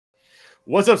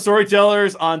What's up,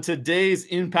 storytellers? On today's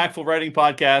Impactful Writing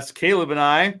Podcast, Caleb and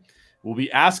I will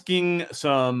be asking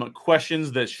some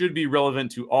questions that should be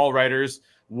relevant to all writers.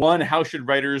 One, how should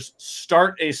writers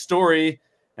start a story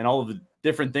and all of the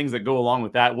different things that go along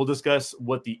with that. We'll discuss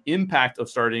what the impact of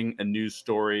starting a news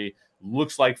story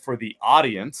looks like for the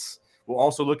audience. We'll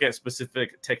also look at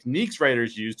specific techniques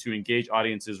writers use to engage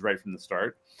audiences right from the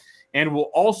start. And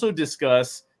we'll also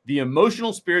discuss the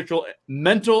emotional, spiritual,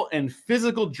 mental, and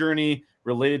physical journey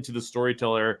related to the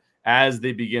storyteller as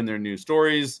they begin their new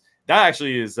stories. That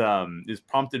actually is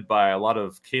prompted by a lot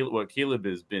of what Caleb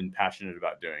has been passionate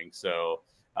about doing. So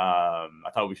I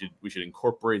thought we should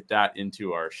incorporate that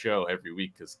into our show every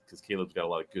week because Caleb's got a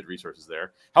lot of good resources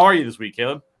there. How are you this week,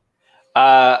 Caleb?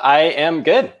 I am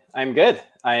good. I'm good.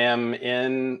 I am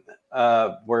in.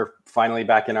 We're finally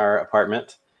back in our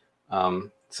apartment.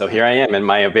 So here I am in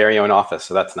my very own office.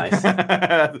 So that's nice.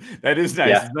 That is nice.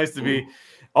 Yeah. It's nice to be.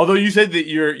 Although you said that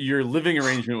your living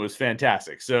arrangement was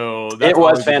fantastic, so it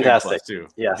was fantastic too.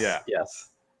 Yes, yeah,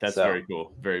 yes. That's very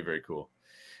cool. Very, very cool.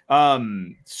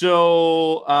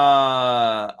 So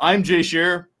I'm Jay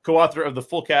Sherer, co-author of the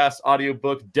full cast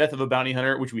audiobook Death of a Bounty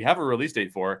Hunter, which we have a release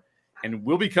date for, and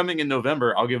will be coming in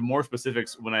November. I'll give more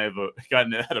specifics when I have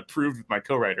gotten that approved with my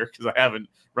co-writer because I haven't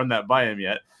run that by him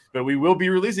yet. But we will be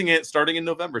releasing it starting in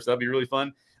November, so that'll be really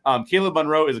fun. Caleb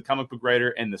Monroe is a comic book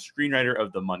writer and the screenwriter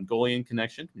of The Mongolian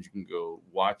Connection, which you can go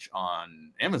watch on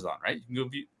Amazon, right? You can go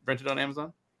rent it on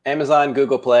Amazon? Amazon,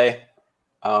 Google Play.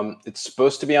 It's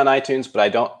supposed to be on iTunes, but I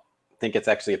don't think it's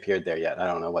actually appeared there yet. I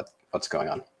don't know what's going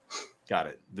on. Got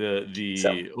it.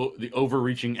 The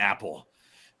overreaching Apple.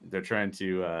 They're trying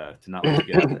to not let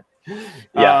you get out there.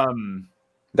 Yeah.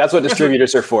 That's what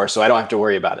distributors are for, so I don't have to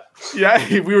worry about it. Yeah,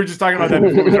 we were just talking about that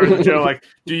before we started the show. Like,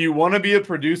 do you want to be a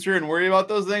producer and worry about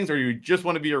those things, or you just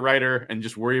want to be a writer and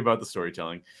just worry about the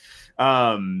storytelling?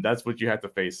 That's what you have to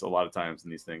face a lot of times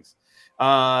in these things.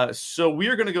 So we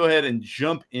are going to go ahead and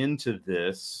jump into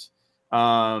this.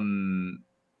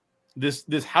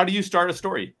 This how do you start a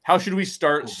story? How should we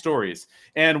start stories?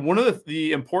 And one of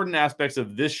the important aspects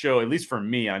of this show, at least for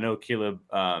me, I know Caleb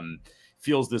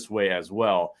feels this way as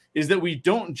well, is that we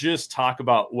don't just talk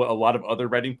about what a lot of other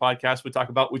writing podcasts would talk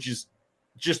about, which is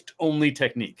just only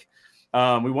technique.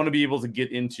 We want to be able to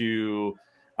get into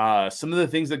some of the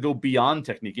things that go beyond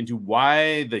technique, into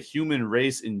why the human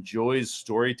race enjoys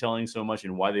storytelling so much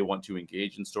and why they want to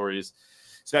engage in stories.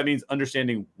 So that means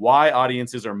understanding why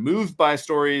audiences are moved by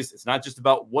stories. It's not just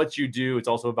about what you do. It's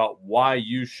also about why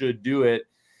you should do it.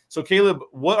 So Caleb,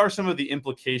 what are some of the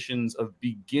implications of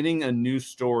beginning a new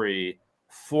story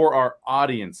for our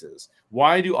audiences?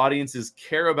 Why do audiences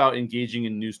care about engaging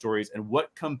in news stories, and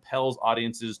what compels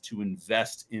audiences to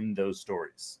invest in those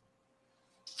stories?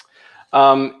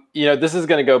 This is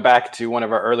going to go back to one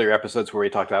of our earlier episodes where we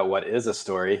talked about what is a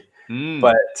story.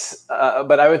 But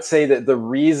I would say that the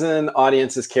reason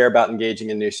audiences care about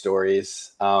engaging in news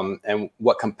stories and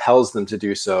what compels them to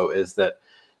do so is that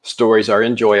stories are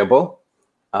enjoyable.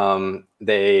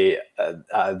 They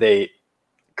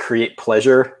create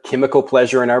pleasure, chemical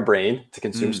pleasure in our brain to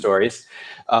consume stories.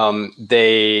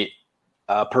 They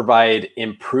provide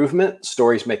improvement.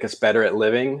 Stories make us better at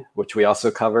living, which we also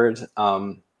covered.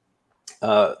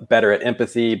 Better at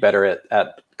empathy, better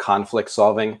at conflict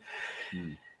solving.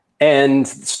 And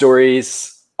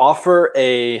stories offer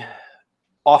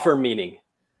meaning.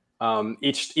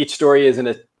 Each story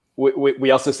is we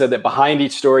also said that behind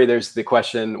each story, there's the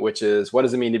question, which is, what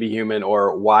does it mean to be human,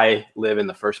 or why live in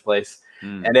the first place?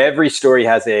 And every story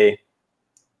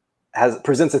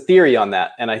presents a theory on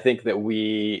that. And I think that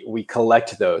we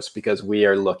collect those because we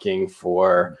are looking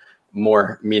for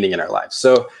more meaning in our lives.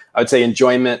 So I would say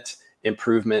enjoyment,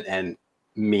 improvement, and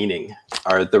meaning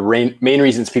are the main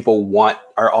reasons people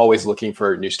are always looking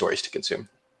for new stories to consume.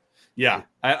 Yeah,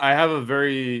 I have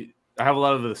a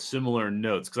lot of the similar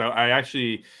notes because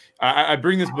I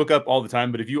bring this book up all the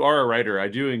time. But if you are a writer, I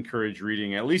do encourage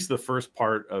reading at least the first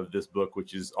part of this book,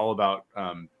 which is all about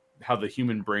how the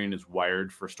human brain is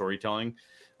wired for storytelling,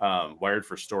 wired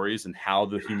for stories, and how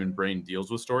the human brain deals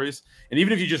with stories. And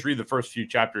even if you just read the first few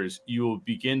chapters, you will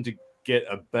begin to get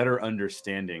a better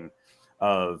understanding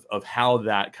of how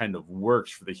that kind of works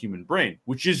for the human brain,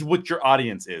 which is what your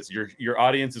audience is. Your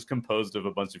audience is composed of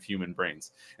a bunch of human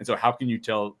brains. And so how can you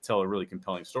tell a really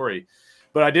compelling story?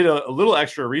 But I did a little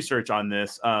extra research on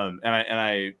this,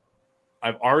 and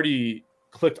I've already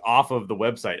clicked off of the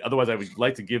website. Otherwise, I would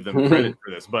like to give them credit for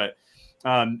this. But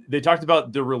they talked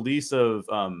about the release of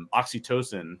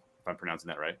oxytocin, if I'm pronouncing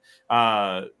that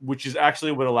right, which is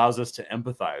actually what allows us to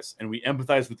empathize. And we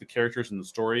empathize with the characters in the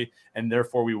story, and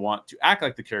therefore we want to act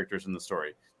like the characters in the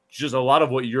story. just a lot of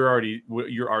what you're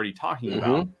already talking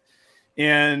about.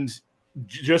 And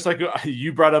just like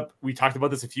you brought up, we talked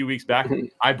about this a few weeks back.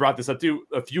 I brought this up too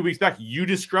a few weeks back. You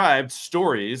described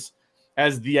stories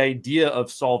as the idea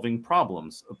of solving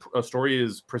problems. A story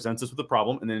presents us with a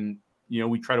problem, and then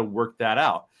we try to work that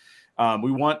out.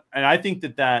 And I think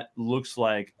that looks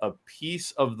like a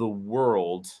piece of the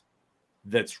world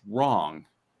that's wrong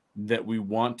that we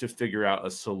want to figure out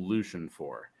a solution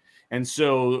for. And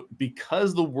so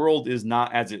because the world is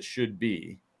not as it should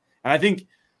be, and I think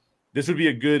this would be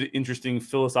a good, interesting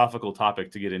philosophical topic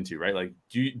to get into, right? Like,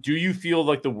 do you feel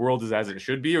like the world is as it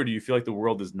should be, or do you feel like the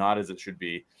world is not as it should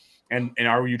be? And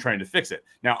are you trying to fix it?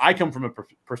 Now, I come from a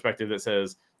perspective that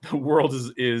says the world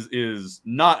is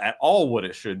not at all what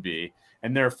it should be.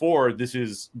 And therefore, this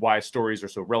is why stories are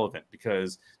so relevant,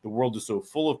 because the world is so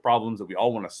full of problems that we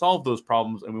all want to solve those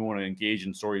problems, and we want to engage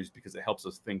in stories because it helps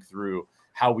us think through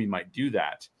how we might do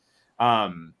that.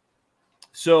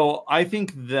 So I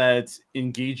think that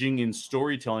engaging in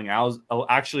storytelling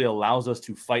actually allows us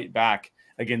to fight back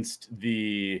against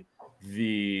the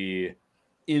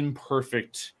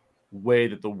imperfect way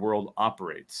that the world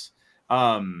operates.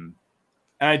 And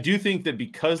I do think that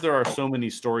because there are so many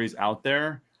stories out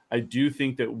there, I do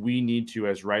think that we need to,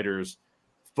 as writers,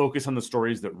 focus on the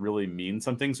stories that really mean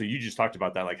something. So you just talked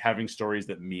about that, like having stories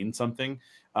that mean something.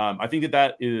 I think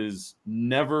that is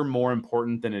never more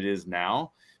important than it is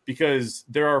now, because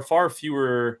there are far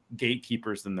fewer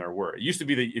gatekeepers than there were. It used to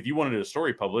be that if you wanted a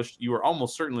story published, you were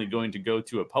almost certainly going to go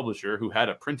to a publisher who had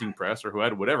a printing press or who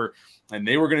had whatever, and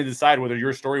they were going to decide whether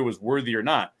your story was worthy or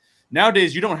not.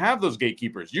 Nowadays, you don't have those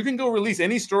gatekeepers. You can go release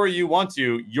any story you want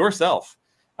to yourself.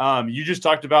 You just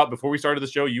talked about, before we started the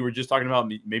show, you were just talking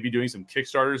about maybe doing some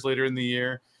Kickstarters later in the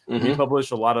year. I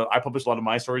published a lot of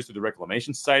my stories through the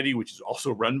Reclamation Society, which is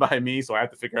also run by me. So I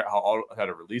have to figure out how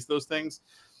to release those things.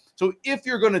 So if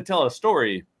you're going to tell a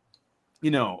story,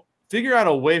 figure out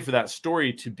a way for that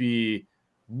story to be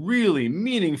really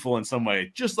meaningful in some way,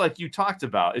 just like you talked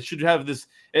about. It should have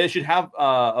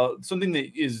something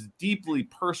that is deeply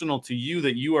personal to you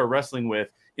that you are wrestling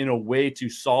with in a way to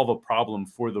solve a problem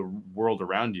for the world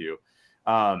around you.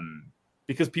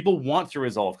 Because people want to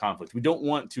resolve conflict. We don't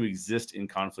want to exist in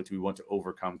conflict. We want to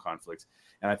overcome conflict.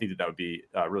 And I think that would be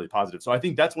really positive. So I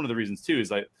think that's one of the reasons too,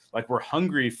 is like we're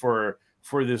hungry for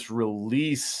this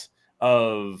release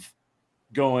of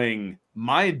going,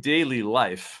 my daily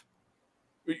life.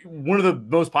 One of the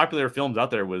most popular films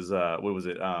out there was what was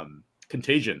it?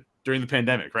 Contagion during the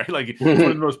pandemic, right? Like one of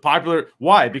the most popular.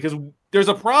 Why? Because there's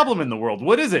a problem in the world.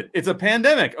 What is it? It's a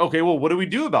pandemic. Okay, well, what do we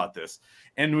do about this?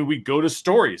 And we go to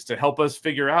stories to help us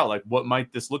figure out, like, what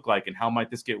might this look like, and how might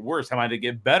this get worse? How might it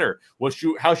get better?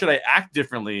 How should I act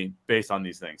differently based on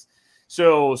these things?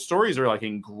 So stories are like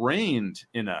ingrained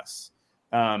in us.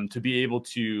 To be able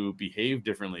to behave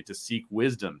differently, to seek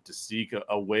wisdom, to seek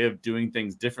a way of doing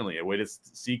things differently, a way to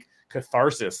seek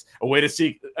catharsis, a way to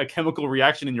seek a chemical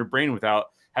reaction in your brain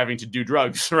without having to do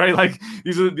drugs, right? Like,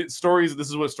 these are the stories. This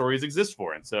is what stories exist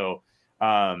for. And so,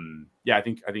 I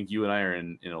think you and I are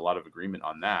in a lot of agreement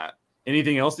on that.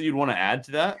 Anything else that you'd want to add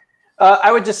to that? I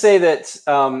would just say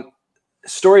that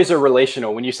stories are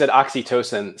relational. When you said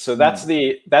oxytocin, so that's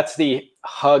the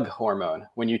hug hormone.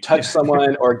 When you touch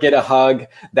someone or get a hug,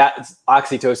 that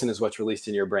oxytocin is what's released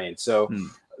in your brain. So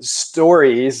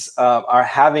stories are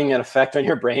having an effect on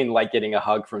your brain, like getting a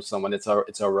hug from someone. It's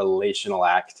a relational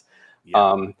act.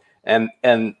 And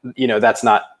that's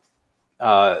not,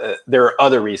 there are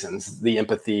other reasons, the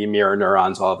empathy, mirror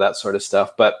neurons, all of that sort of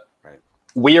stuff, but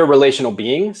we are relational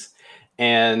beings.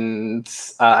 And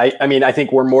I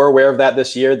think we're more aware of that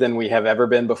this year than we have ever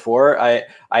been before. I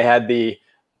had the,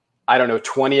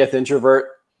 20th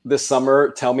introvert this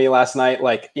summer tell me last night,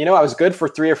 like, I was good for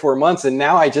 3 or 4 months and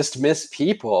now I just miss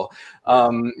people.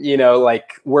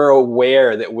 Like, we're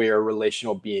aware that we are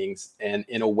relational beings, and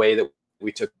in a way that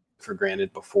we took for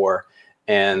granted before.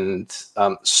 And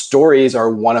stories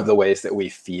are one of the ways that we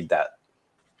feed that.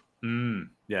 Yeah,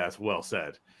 that's well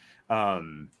said.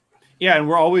 Yeah, and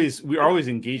we're always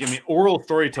engaged. I mean, oral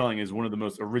storytelling is one of the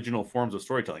most original forms of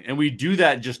storytelling, and we do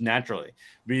that just naturally.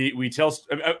 We tell.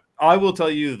 I will tell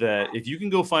you that if you can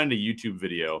go find a YouTube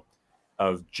video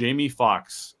of Jamie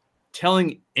Foxx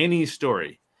telling any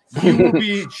story, you will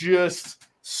be just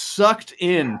sucked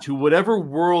into whatever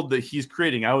world that he's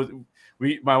creating.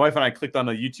 My wife and I clicked on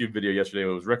a YouTube video yesterday.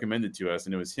 It was recommended to us,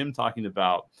 and it was him talking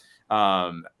about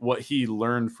what he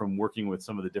learned from working with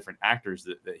some of the different actors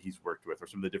that he's worked with, or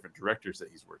some of the different directors that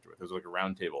he's worked with. It was like a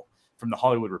round table from the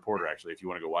Hollywood Reporter, actually, if you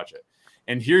want to go watch it.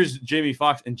 And here's Jamie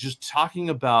Foxx, and just talking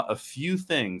about a few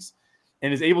things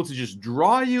and is able to just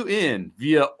draw you in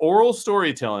via oral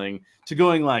storytelling to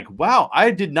going like, wow,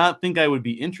 I did not think I would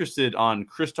be interested on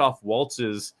Christoph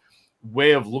Waltz's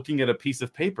way of looking at a piece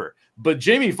of paper, but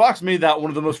Jamie Foxx made that one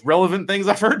of the most relevant things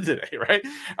I've heard today, right?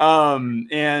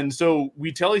 And so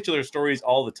we tell each other stories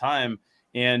all the time,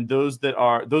 and those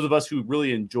of us who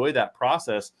really enjoy that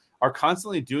process are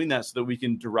constantly doing that so that we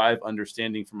can derive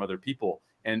understanding from other people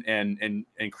and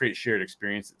create shared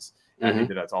experiences. And I think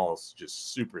that that's all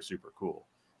just super, super cool.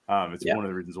 It's one of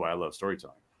the reasons why I love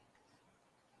storytelling.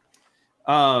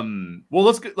 Well,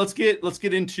 let's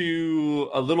get into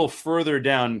a little further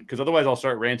down, because otherwise I'll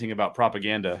start ranting about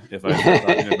propaganda if I start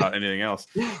talking about anything else.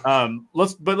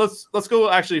 Let's go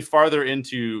actually farther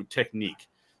into technique.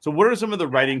 So what are some of the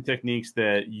writing techniques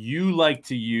that you like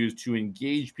to use to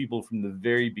engage people from the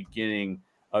very beginning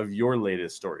of your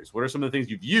latest stories? What are some of the things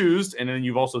you've used, and then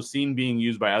you've also seen being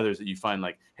used by others that you find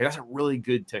like, hey, that's a really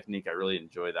good technique, I really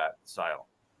enjoy that style?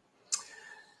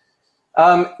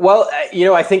 Well,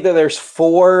 I think that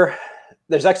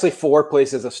there's actually 4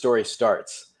 places a story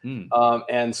starts.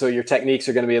 And so your techniques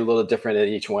are going to be a little different at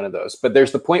each one of those. But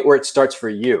there's the point where it starts for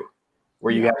you,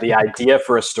 where you have the idea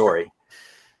for a story.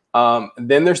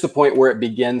 Then there's the point where it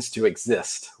begins to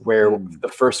exist, where the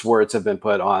first words have been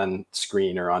put on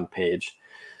screen or on page.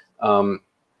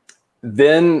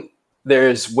 Then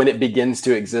there's when it begins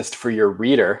to exist for your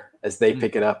reader as they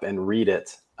pick it up and read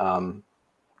it.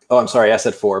 Oh, I'm sorry, I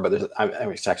said 4, but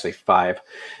it's actually 5.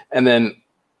 And then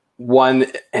when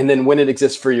it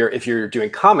exists for if you're doing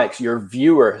comics, your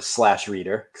viewer /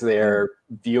 reader, because they are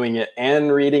viewing it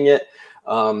and reading it.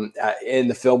 In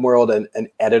the film world, an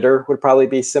editor would probably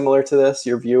be similar to this,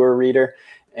 your viewer reader.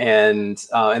 And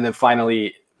then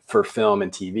finally for film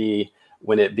and TV,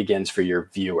 when it begins for your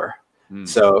viewer.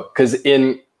 So, because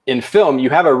in film, you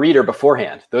have a reader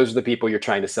beforehand. Those are the people you're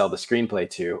trying to sell the screenplay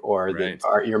to, or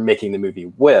you're making the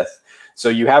movie with. So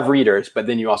you have readers, but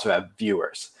then you also have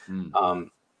viewers.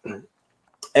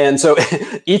 And so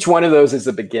each one of those is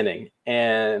the beginning.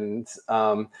 And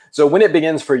so when it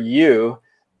begins for you,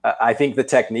 I think the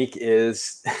technique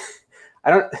is,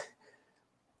 how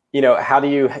do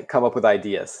you come up with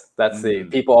ideas? That's the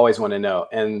people always want to know.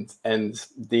 And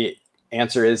the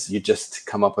answer is you just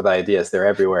come up with ideas. They're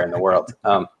everywhere in the world.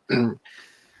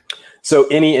 So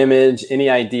any image, any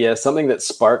idea, something that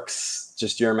sparks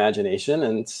just your imagination.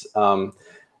 And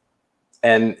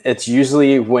it's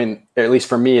usually when, at least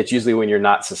for me, it's usually when you're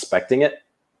not suspecting it.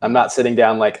 I'm not sitting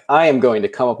down like, I am going to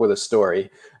come up with a story.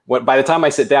 By the time I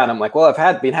sit down, I'm like, well,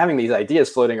 I've been having these ideas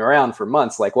floating around for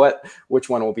months. Like which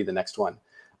one will be the next one?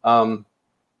 Then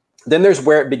there's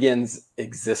where it begins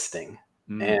existing.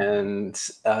 And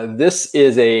this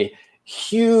is a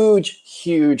huge,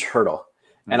 huge hurdle.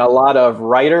 And a lot of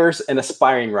writers and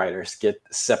aspiring writers get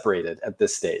separated at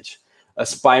this stage.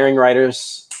 Aspiring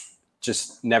writers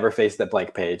just never face that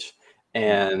blank page.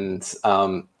 And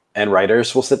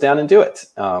writers will sit down and do it.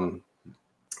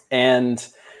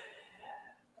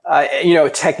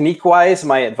 Technique wise,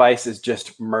 my advice is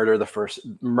just murder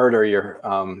your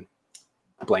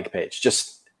blank page.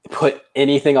 Just put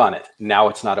anything on it. Now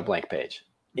it's not a blank page.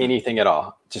 Anything at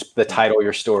all. Just the title,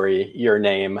 your story, your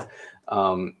name,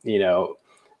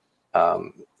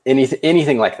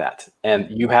 anything like that. And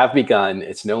you have begun.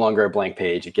 It's no longer a blank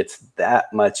page. It gets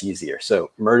that much easier.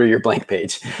 So murder your blank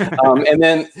page. And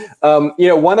then,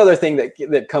 one other thing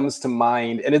that comes to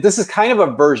mind, and this is kind of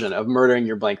a version of murdering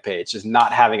your blank page, is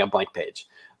not having a blank page.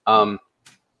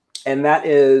 And that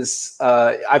is,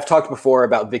 I've talked before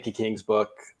about Vicky King's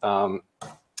book,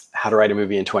 How to Write a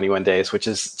Movie in 21 Days, which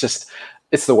is just,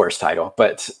 it's the worst title,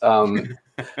 but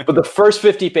the first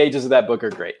 50 pages of that book are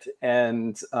great.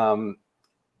 And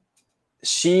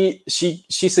she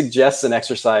suggests an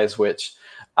exercise which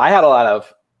I had a lot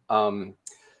of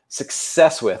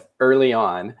success with early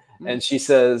on. And she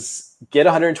says, get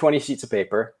 120 sheets of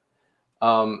paper,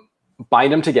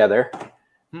 bind them together,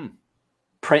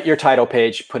 print your title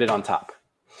page, put it on top.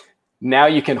 Now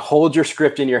you can hold your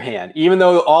script in your hand, even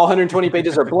though all 120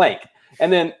 pages are blank.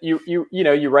 And then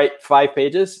you write 5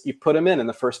 pages, you put them in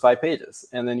the first 5 pages,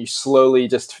 and then you slowly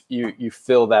just you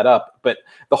fill that up. But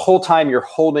the whole time you're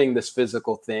holding this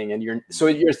physical thing, and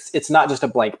it's not just a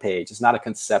blank page. It's not a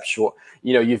conceptual.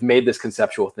 You've made this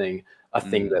conceptual thing a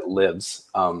thing that lives.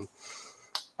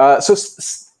 So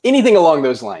anything along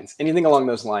those lines.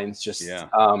 Just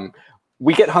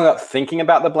we get hung up thinking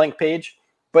about the blank page,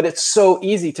 but it's so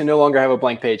easy to no longer have a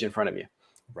blank page in front of you.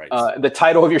 Right. The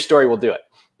title of your story will do it.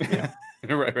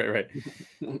 Right.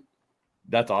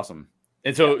 That's awesome.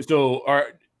 And so are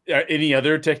any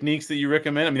other techniques that you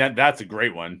recommend? I mean, that's a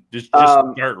great one. Just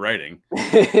start writing.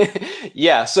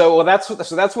 Yeah. So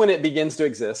that's when it begins to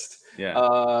exist.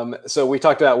 Yeah. So we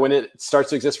talked about when it starts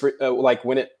to exist for, like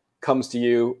when it comes to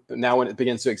you, now when it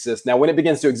begins to exist. Now, when it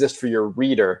begins to exist for your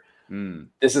reader,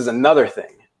 this is another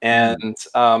thing. And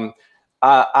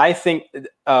I think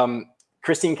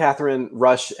Christine Catherine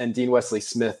Rush and Dean Wesley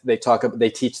Smith, they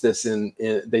teach this in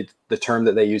the term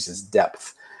that they use is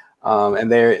depth.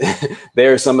 And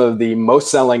they're some of the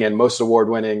most selling and most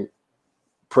award-winning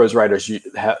prose writers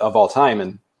of all time.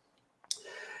 And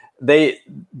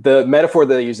the metaphor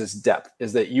that they use is depth,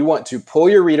 is that you want to pull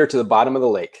your reader to the bottom of the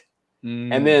lake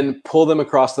and then pull them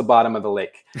across the bottom of the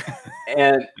lake.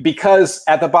 And because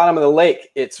at the bottom of the lake,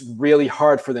 it's really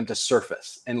hard for them to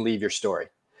surface and leave your story.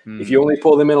 If you only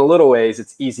pull them in a little ways,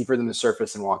 it's easy for them to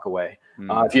surface and walk away.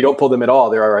 If you don't pull them at all,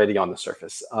 they're already on the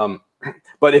surface.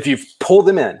 But if you pull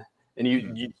them in and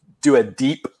you do a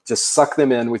deep, just suck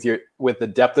them in with the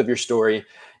depth of your story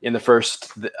in the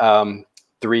first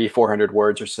 300-400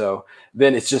 words or so,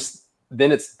 then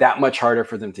it's that much harder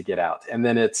for them to get out. And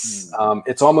then it's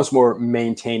almost more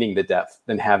maintaining the depth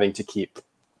than having to keep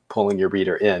pulling your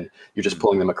reader in. You're just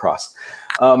pulling them across.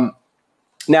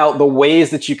 Now, the ways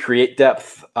that you create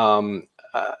depth, I'm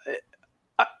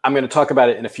going to talk about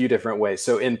it in a few different ways.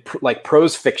 So in like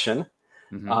prose fiction,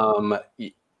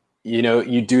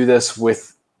 you do this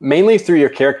mainly through your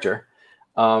character.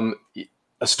 A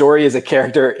story is a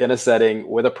character in a setting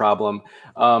with a problem,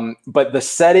 but the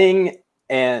setting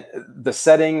and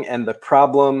the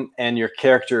problem and your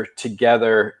character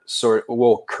together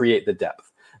will create the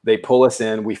depth. They pull us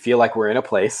in. We feel like we're in a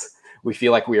place. We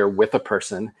feel like we are with a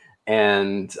person.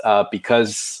 And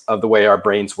because of the way our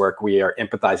brains work, we are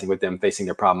empathizing with them, facing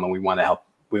their problem, and we want to help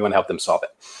them solve it.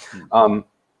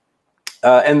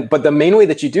 But the main way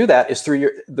that you do that is through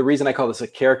the reason I call this a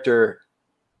character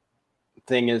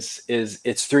thing is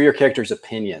it's through your character's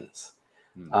opinions.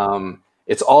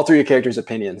 It's all through your character's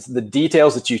opinions. The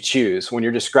details that you choose when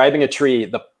you're describing a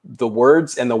tree, the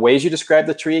words and the ways you describe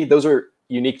the tree, those are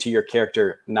unique to your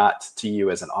character, not to you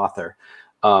as an author.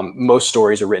 Most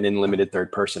stories are written in limited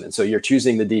third person. And so you're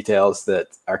choosing the details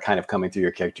that are kind of coming through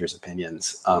your character's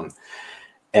opinions.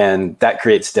 And that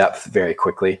creates depth very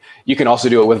quickly. You can also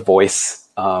do it with voice,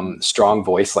 strong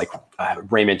voice, like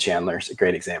Raymond Chandler's a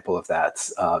great example of that.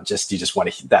 You just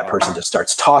want to, that person just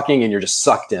starts talking and you're just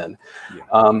sucked in.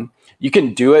 You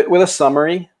can do it with a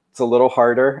summary. It's a little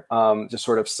harder, just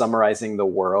sort of summarizing the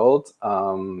world.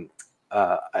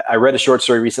 I read a short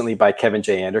story recently by Kevin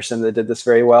J. Anderson that did this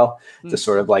very well. Just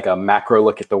sort of like a macro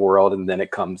look at the world, and then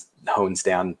it hones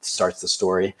down, starts the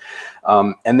story.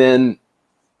 And then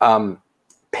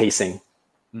pacing,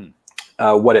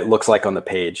 what it looks like on the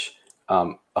page,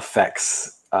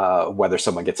 affects whether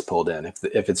someone gets pulled in.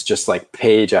 If it's just like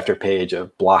page after page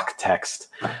of block text,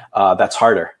 that's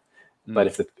harder.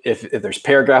 But if there's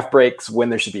paragraph breaks, when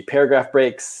there should be paragraph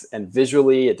breaks, and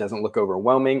visually it doesn't look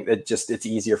overwhelming, it's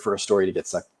easier for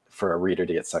a reader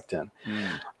to get sucked in.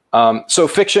 So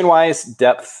fiction wise,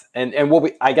 depth, and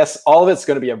I guess all of it's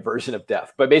going to be a version of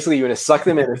depth, but basically you want to suck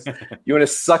them in, you want to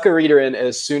suck a reader in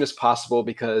as soon as possible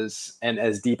and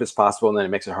as deep as possible. And then it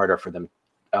makes it harder for them.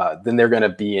 Then they're going to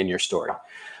be in your story.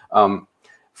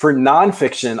 For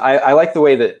nonfiction, I like the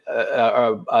way that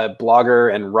a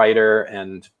blogger and writer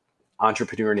and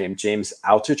entrepreneur named James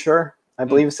Altucher, I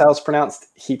believe is how it's pronounced.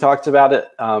 He talked about it,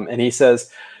 and he says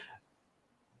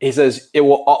it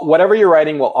will, whatever you're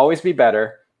writing will always be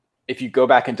better if you go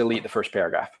back and delete the first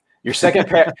paragraph. Your second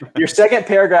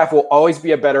paragraph will always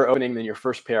be a better opening than your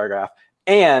first paragraph,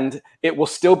 and it will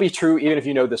still be true even if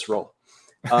you know this rule.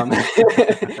 And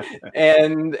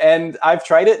I've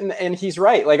tried it, and he's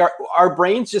right. Like our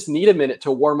brains just need a minute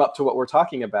to warm up to what we're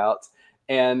talking about.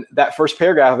 And that first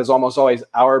paragraph is almost always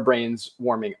our brains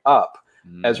warming up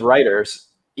as writers,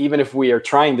 even if we are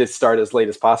trying to start as late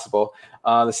as possible.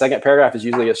 The second paragraph is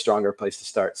usually a stronger place to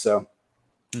start. So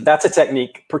that's a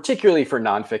technique, particularly for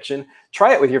nonfiction.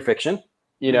 Try it with your fiction,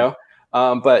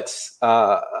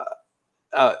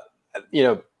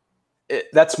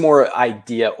 that's more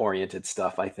idea-oriented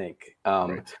stuff, I think.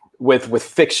 Right. With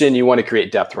fiction, you want to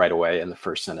create depth right away in the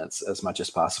first sentence as much as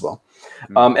possible.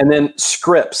 And then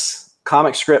scripts.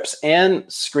 Comic scripts and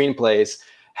screenplays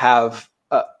have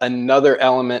another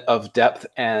element of depth,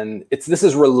 and this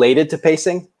is related to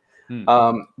pacing,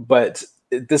 but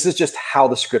this is just how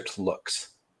the script looks.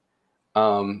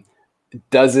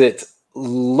 Does it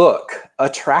look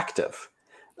attractive?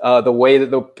 The way that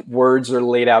the words are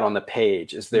laid out on the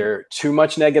page. Is there too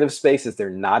much negative space? Is there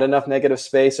not enough negative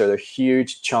space? Are there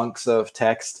huge chunks of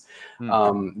text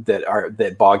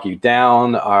that bog you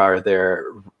down?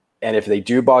 And if they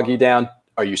do bog you down,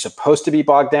 are you supposed to be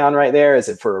bogged down right there? Is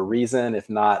it for a reason? If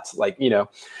not,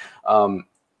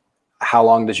 how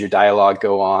long does your dialogue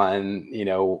go on?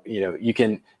 You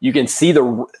can see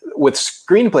with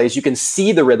screenplays, you can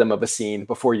see the rhythm of a scene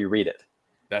before you read it.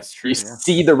 That's true. You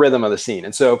see the rhythm of the scene.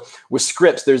 And so with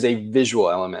scripts, there's a visual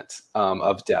element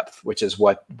of depth, which is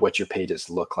what your pages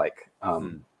look like.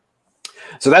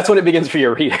 So that's when it begins for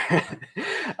your reader.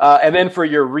 And then for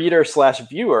your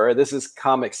reader/viewer, this is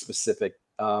comic specific.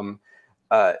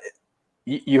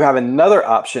 You have another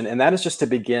option, and that is just to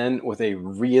begin with a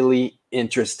really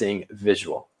interesting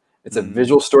visual. It's a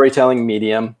visual storytelling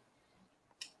medium.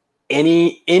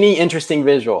 Any interesting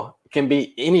visual, can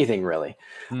be anything really.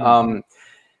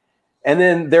 And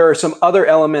then there are some other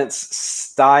elements.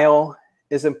 Style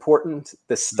is important,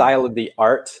 the style of the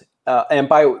art, and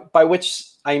by which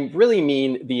I really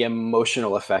mean the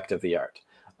emotional effect of the art.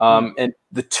 And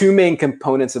the two main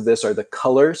components of this are the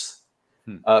colors.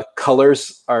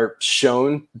 Colors are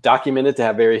documented to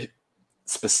have very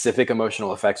specific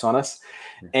emotional effects on us,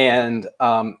 and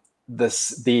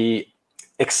the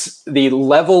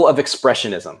level of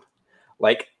expressionism,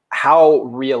 like how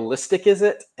realistic is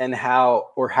it, and how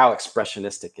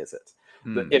expressionistic is it?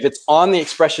 If it's on the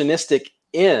expressionistic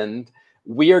end,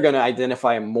 we are going to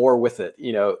identify more with it.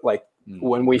 Like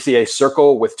when we see a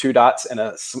circle with two dots and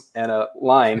a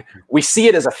line, we see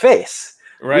it as a face.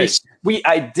 Right. We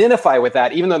identify with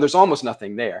that, even though there's almost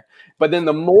nothing there. But then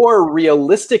the more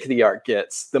realistic the art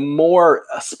gets, the more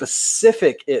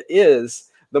specific it is,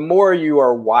 the more you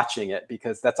are watching it,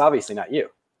 because that's obviously not you,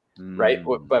 right?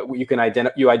 But you can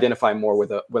identify more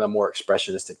with a more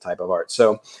expressionistic type of art.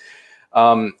 So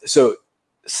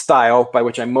style, by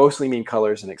which I mostly mean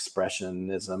colors and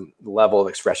expressionism, level of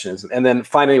expressionism. And then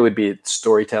finally would be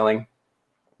storytelling,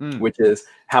 which is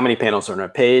how many panels are on a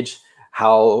page.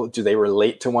 How do they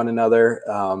relate to one another?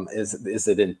 Is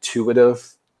it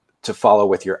intuitive to follow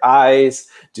with your eyes?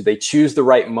 Do they choose the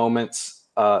right moments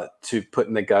to put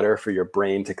in the gutter for your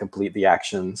brain to complete the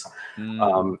actions?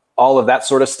 All of that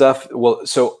sort of stuff.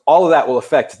 So all of that will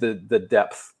affect the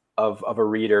depth of a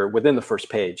reader within the first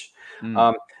page.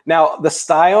 Now, the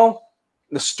style,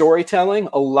 the storytelling,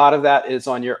 a lot of that is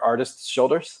on your artist's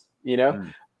shoulders,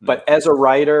 But as a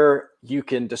writer, you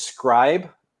can describe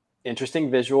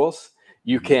interesting visuals.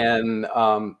 You can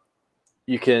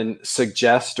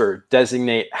suggest or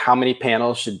designate how many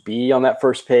panels should be on that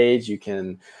first page. You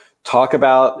can talk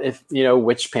about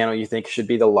which panel you think should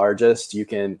be the largest. You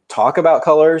can talk about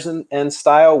colors and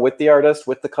style with the artist,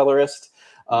 with the colorist,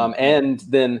 and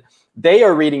then they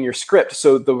are reading your script.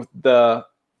 So the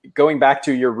going back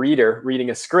to your reader reading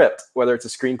a script, whether it's a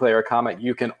screenplay or a comic,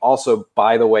 you can also,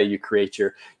 by the way you create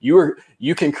you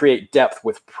can create depth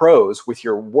with prose, with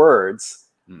your words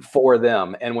for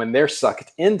them. And when they're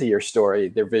sucked into your story,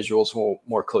 their visuals will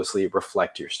more closely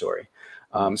reflect your story.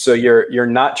 So you're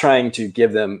not trying to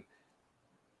just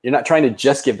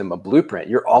give them a blueprint.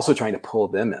 You're also trying to pull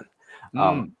them in,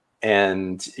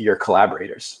 and your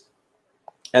collaborators.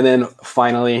 And then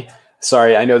finally,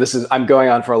 sorry, I know I'm going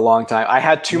on for a long time. I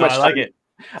had too much time.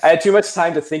 I had too much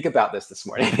time to think about this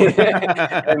morning.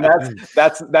 And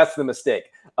that's the mistake.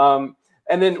 And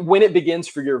then when it begins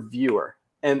for your viewer,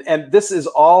 and this is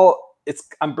all,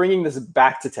 I'm bringing this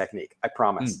back to technique, I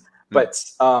promise. But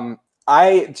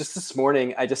this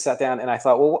morning, I just sat down and I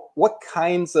thought, well, what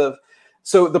kinds of,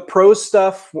 so the prose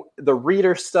stuff, the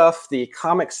reader stuff, the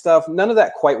comic stuff, none of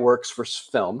that quite works for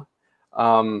film.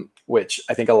 Which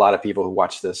I think a lot of people who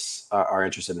watch this are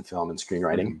interested in film and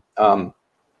screenwriting.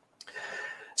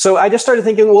 So I just started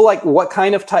thinking, well, like what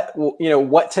kind of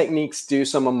what techniques do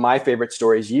some of my favorite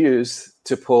stories use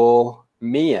to pull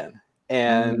me in?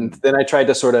 And then I tried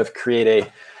to sort of create a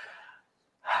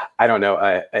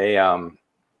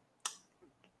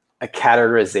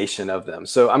categorization of them.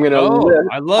 So I'm going to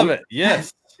I love it.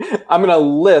 Yes. I'm going to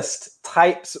list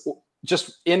types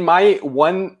just in my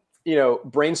one,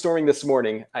 brainstorming this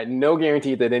morning. I had no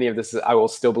guarantee that any of this, I will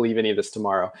still believe any of this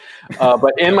tomorrow.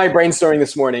 But in my brainstorming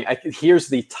this morning, here's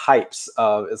the types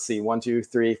of, let's see, 1, 2,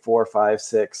 3, 4, 5,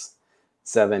 6,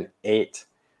 7, 8.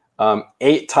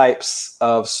 8 types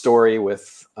of story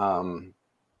with, I'd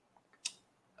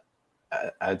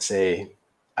say,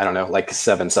 I don't know, like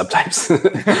 7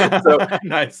 subtypes. So,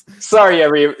 nice. Sorry,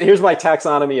 here's my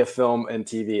taxonomy of film and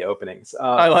TV openings.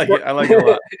 I like it. I like it a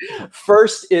lot.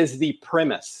 First is the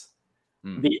premise.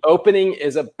 The opening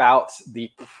is about the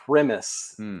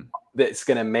premise that's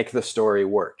going to make the story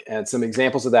work. And some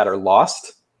examples of that are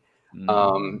Lost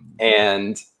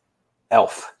and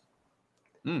Elf.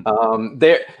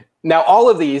 Now, all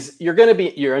of these, you're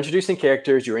introducing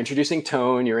characters, you're introducing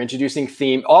tone, you're introducing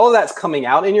theme. All of that's coming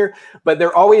out but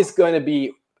they're always going to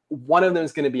be, one of them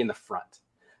is going to be in the front.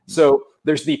 So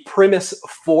there's the premise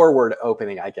forward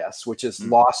opening, I guess, which is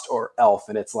Lost or Elf.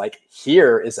 And it's like,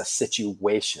 here is a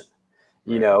situation,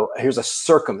 you know, here's a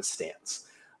circumstance.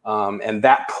 And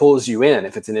that pulls you in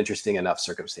if it's an interesting enough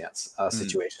circumstance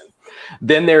situation.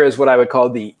 Then there is what I would call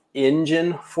the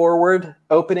engine forward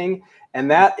opening. And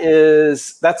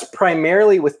that's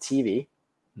primarily with TV,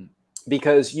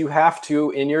 because you have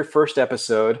to, in your first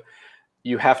episode,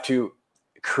 you have to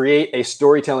create a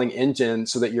storytelling engine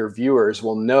so that your viewers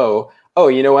will know, oh,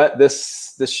 you know what,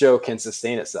 this show can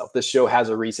sustain itself. This show has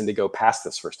a reason to go past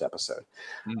this first episode.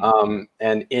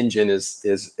 And engine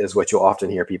is what you'll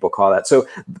often hear people call that. So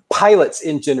pilots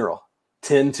in general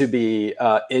tend to be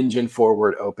engine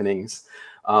forward openings,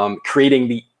 creating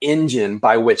the engine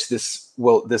by which this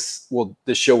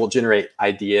show will generate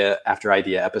idea after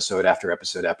idea, episode after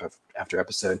episode after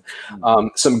episode.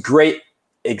 Some great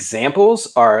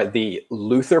examples are the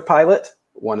Luther pilot,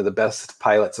 one of the best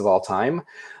pilots of all time,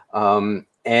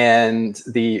 and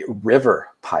the River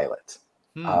pilot,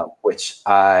 which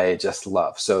I just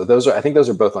love. So I think those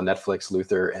are both on Netflix,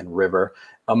 Luther and River.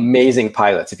 Amazing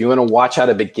pilots. If you want to watch how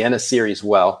to begin a series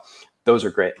well, those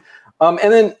are great. And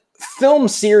then film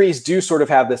series do sort of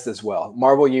have this as well.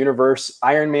 Marvel Universe,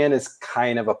 Iron Man is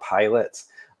kind of a pilot.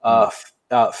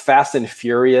 Fast and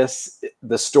Furious,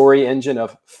 the story engine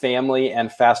of family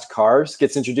and fast cars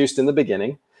gets introduced in the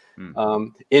beginning.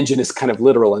 Engine is kind of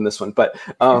literal in this one, but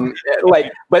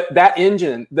but that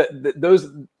engine,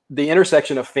 the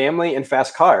intersection of family and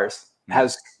fast cars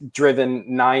has driven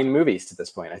 9 movies to this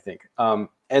point, I think.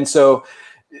 And so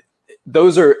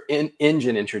those are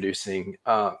engine introducing,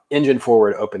 engine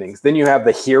forward openings. Then you have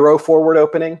the hero forward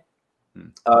opening.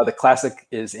 The classic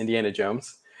is Indiana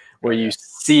Jones, where you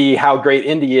see how great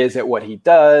Indy is at what he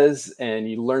does, and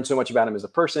you learn so much about him as a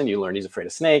person. You learn he's afraid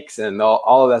of snakes and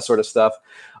all of that sort of stuff.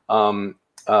 And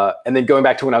then going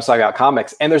back to when I was talking about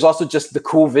comics, and there's also just the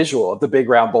cool visual of the big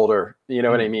round boulder. You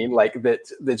know what I mean? Like that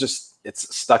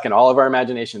it's stuck in all of our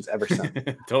imaginations ever since.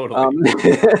 Totally.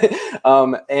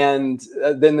 And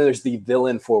then there's the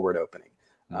villain forward opening.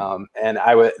 And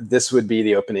this would be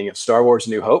the opening of Star Wars: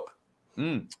 New Hope.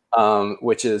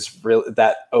 Which is really,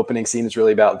 that opening scene is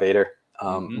really about Vader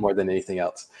more than anything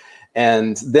else.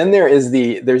 And then there's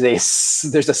a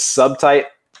subtype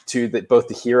to both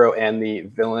the hero and the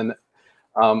villain,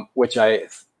 which I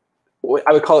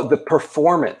would call it the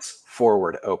performance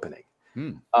forward opening.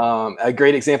 A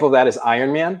great example of that is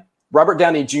Iron Man. Robert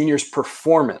Downey Jr.'s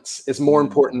performance is more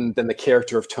important than the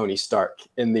character of Tony Stark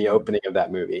in the opening of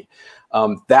that movie.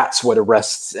 That's what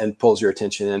arrests and pulls your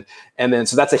attention in. And then,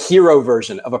 so that's a hero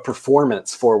version of a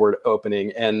performance forward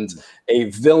opening, and a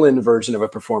villain version of a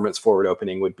performance forward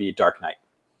opening would be Dark Knight,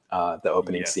 the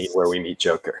opening scene where we meet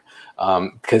Joker.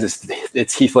 Because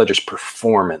it's Heath Ledger's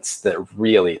performance that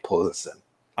really pulls us in.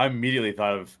 I immediately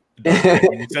thought of Dark Knight.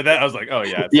 When you said that, I was like, oh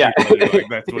yeah, like,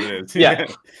 that's what it is.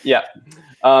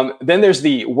 Then there's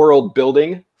the world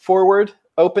building forward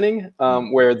opening,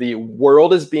 where the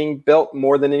world is being built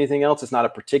more than anything else. It's not a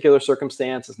particular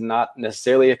circumstance. It's not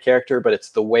necessarily a character, but it's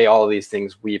the way all of these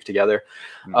things weave together.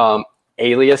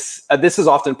 Alias, this is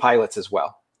often pilots as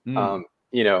well,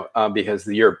 because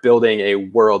you're building a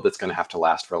world that's going to have to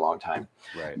last for a long time.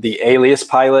 The Alias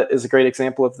pilot is a great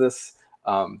example of this.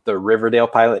 The Riverdale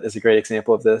pilot is a great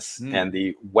example of this, and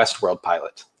the Westworld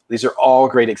pilot. These are all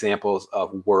great examples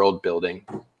of world building.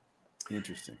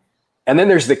 Interesting. And then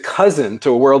there's the cousin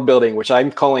to world building, which I'm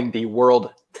calling the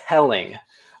world telling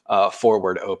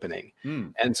forward opening.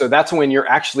 And so that's when you're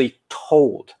actually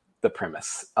told the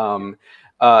premise.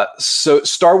 So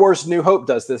Star Wars New Hope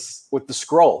does this with the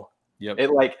scroll.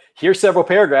 It here's several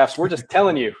paragraphs. We're just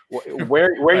telling you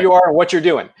where you are and what you're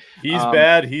doing. He's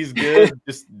bad. He's good.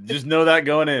 just know that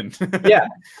going in.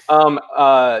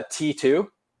 T2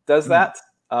 does that.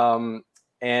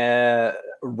 And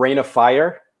Reign of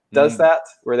Fire does that,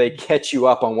 where they catch you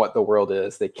up on what the world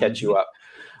is. They catch you up.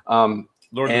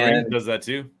 Lord of the Rings does that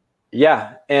too.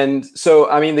 Yeah. And so,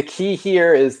 I mean, the key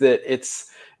here is that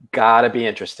it's got to be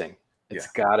interesting.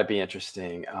 It's got to be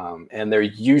interesting. And there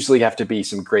usually have to be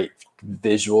some great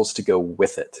visuals to go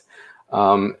with it.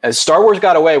 As Star Wars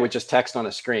got away with just text on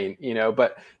a screen,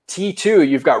 but T2,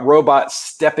 you've got robots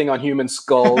stepping on human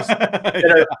skulls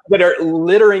that are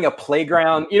littering a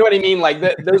playground. You know what I mean? Like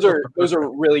those are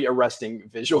really arresting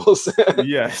visuals.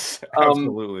 Yes,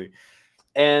 absolutely.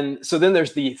 And so then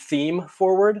there's the theme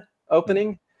forward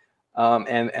opening,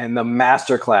 and the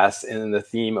masterclass in the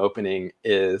theme opening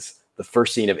is the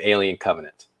first scene of Alien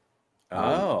Covenant.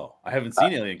 I haven't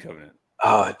seen Alien Covenant.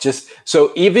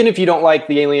 So even if you don't like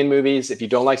the Alien movies, if you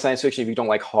don't like science fiction, if you don't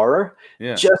like horror,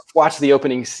 just watch the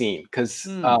opening scene, because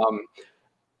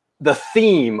the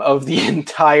theme of the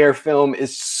entire film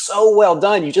is so well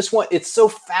done. You just want, it's so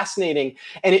fascinating,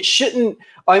 and it shouldn't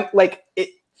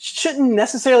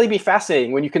necessarily be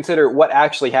fascinating when you consider what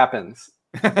actually happens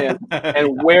and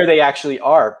where they actually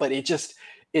are. But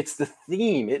it's the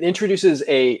theme. It introduces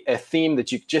a theme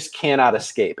that you just cannot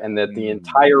escape, and that the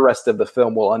entire rest of the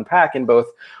film will unpack in both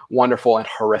wonderful and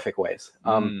horrific ways.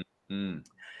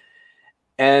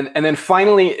 And then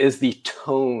finally is the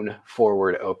tone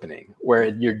forward opening, where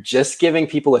you're just giving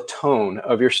people a tone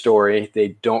of your story.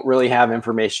 They don't really have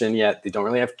information yet. They don't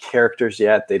really have characters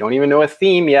yet. They don't even know a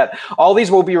theme yet. All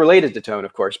these will be related to tone,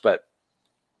 of course, but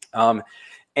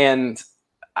and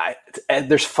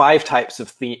there's 5 types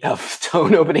of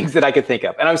tone openings that I could think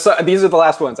of. And I'm sorry, these are the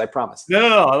last ones, I promise.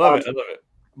 No, I love it. I love it.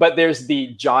 But there's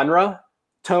the genre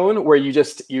tone, where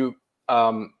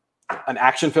an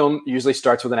action film usually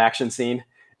starts with an action scene.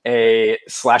 A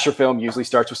slasher film usually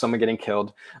starts with someone getting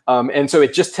killed. And so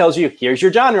it just tells you, here's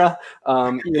your genre.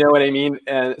 You know what I mean?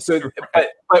 And so, but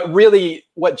really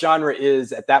what genre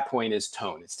is at that point is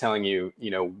tone. It's telling you,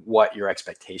 what your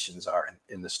expectations are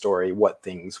in the story, what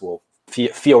things will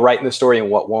feel right in the story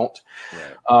and what won't.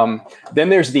 Right. Then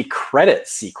there's the credit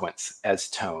sequence as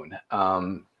tone.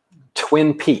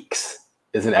 Twin Peaks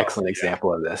is an excellent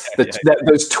example of this.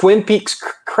 Those Twin Peaks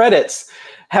credits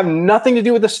have nothing to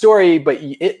do with the story, but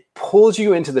it pulls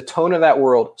you into the tone of that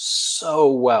world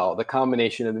so well. The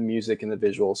combination of the music and the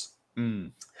visuals.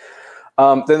 Then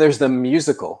there's the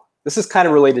musical. This is kind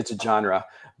of related to genre,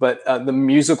 but the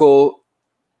musical,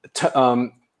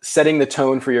 setting the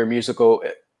tone for your musical.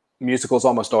 Musicals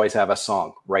almost always have a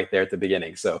song right there at the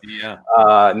beginning. So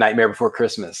Nightmare Before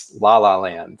Christmas, La La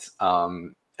Land,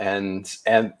 and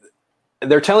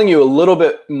they're telling you a little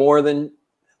bit more than,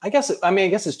 I guess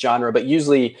it's genre, but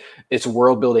usually it's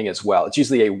world building as well. It's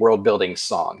usually a world building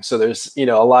song. So there's, a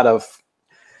lot of,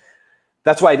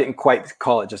 that's why I didn't quite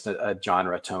call it just a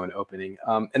genre tone opening.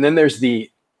 And then there's the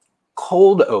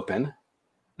cold open,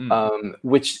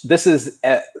 which this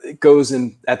goes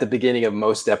in at the beginning of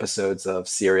most episodes of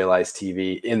serialized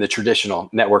TV in the traditional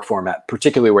network format,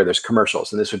 particularly where there's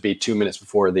commercials. And this would be 2 minutes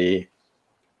before the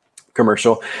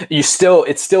commercial. It's still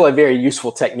a very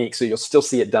useful technique, so you'll still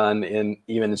see it done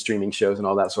even in streaming shows and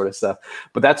all that sort of stuff.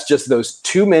 But that's just those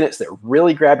 2 minutes that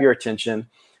really grab your attention.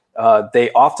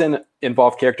 They often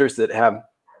involve characters that have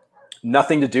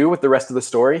nothing to do with the rest of the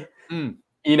story, but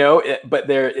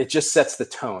it just sets the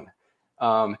tone.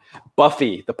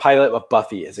 Buffy, the pilot of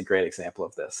Buffy, is a great example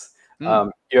of this.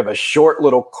 You have a short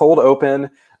little cold open.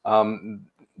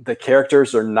 The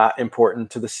characters are not important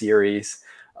to the series.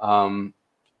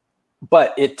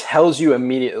 But it tells you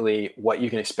immediately what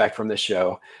you can expect from this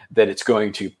show, that it's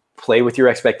going to play with your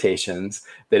expectations,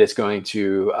 that it's going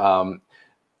to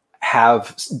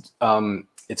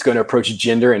it's going to approach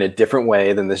gender in a different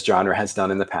way than this genre has done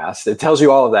in the past. It tells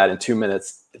you all of that in 2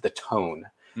 minutes, the tone.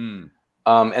 And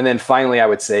then finally, I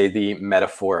would say the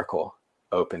metaphorical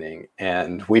opening.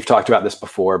 And we've talked about this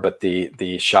before, but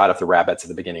the shot of the rabbits at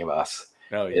the beginning of Us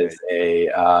is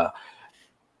a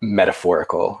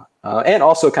metaphorical and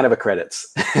also kind of a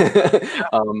credits.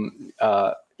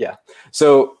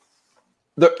 So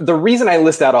the reason I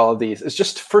list out all of these is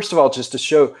just, first of all, just to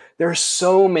show there are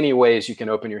so many ways you can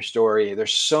open your story.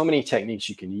 There's so many techniques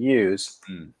you can use.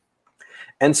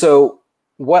 And so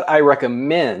what I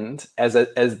recommend as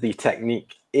the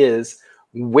technique is,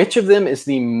 which of them is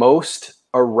the most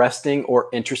arresting or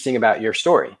interesting about your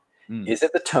story? Is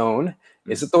it the tone?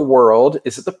 Is it the world?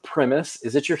 Is it the premise?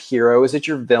 Is it your hero? Is it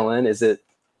your villain? Is it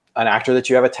an actor that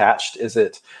you have attached? Is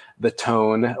it the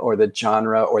tone or the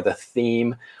genre or the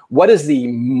theme? What is the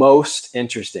most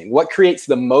interesting? What creates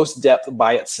the most depth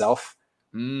by itself?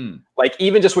 Like,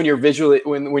 even just when you're visually,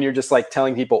 when you're just like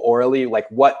telling people orally, like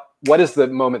what is the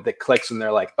moment that clicks and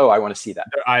they're like, oh, I want to see that.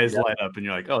 Their eyes light up and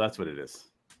you're like, oh, that's what it is.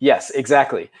 Yes,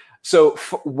 exactly. So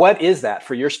what is that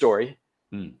for your story?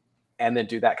 And then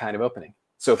do that kind of opening.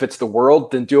 So if it's the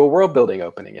world, then do a world building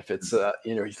opening. If it's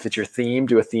if it's your theme,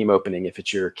 do a theme opening. If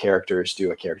it's your characters,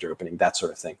 do a character opening, that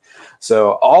sort of thing.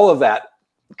 So all of that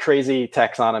crazy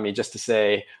taxonomy just to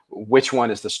say which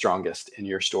one is the strongest in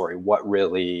your story, what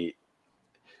really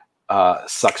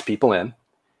sucks people in.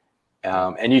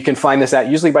 And you can find this out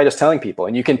usually by just telling people,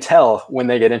 and you can tell when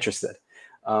they get interested.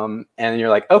 And you're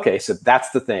like, okay, so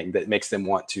that's the thing that makes them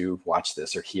want to watch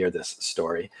this or hear this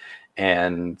story.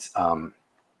 And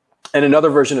another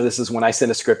version of this is when I send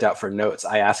a script out for notes,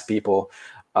 I ask people,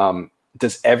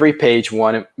 does every page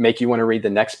make you want to read the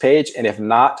next page? And if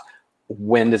not,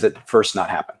 when does it first not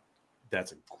happen?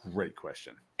 That's a great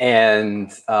question.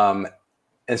 And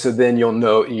And so then you'll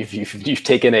know you've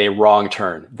taken a wrong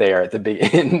turn there at the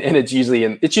beginning, and it's usually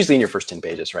in your first 10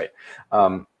 pages, right?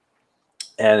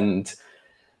 And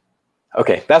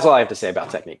okay, that's all I have to say about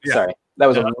technique. Yeah. Sorry, that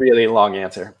was a really long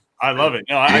answer. I love it.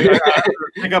 No, I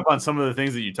pick up on some of the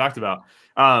things that you talked about.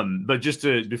 But just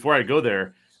before I go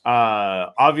there,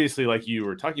 obviously, like you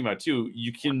were talking about too,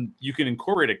 you can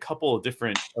incorporate a couple of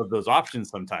different of those options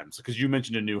sometimes, because you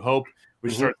mentioned A New Hope,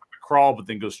 which starts with a crawl but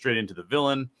then goes straight into the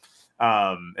villain.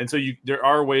 And so there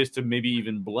are ways to maybe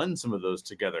even blend some of those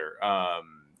together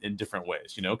in different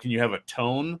ways. You know, can you have a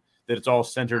tone that it's all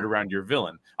centered around your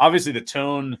villain? Obviously, the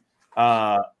tone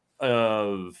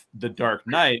of The Dark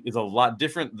Knight is a lot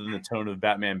different than the tone of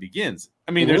Batman Begins.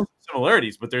 I mean, there's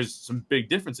similarities, but there's some big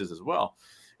differences as well.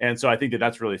 And so I think that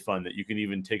that's really fun, that you can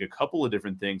even take a couple of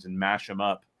different things and mash them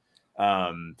up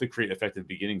to create effective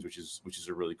beginnings, which is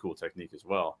a really cool technique as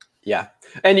well. Yeah,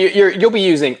 and you'll be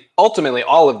using ultimately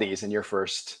all of these in your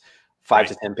first 5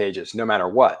 to 10 pages, no matter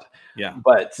what. Yeah,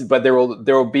 but there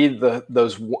will be the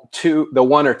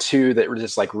one or two that were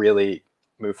just like really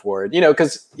move forward. You know,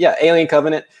 because Alien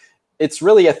Covenant, it's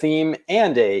really a theme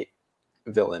and a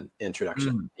villain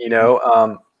introduction. You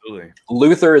know,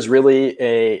 Luther is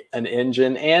really an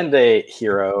engine and a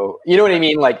hero. You know what I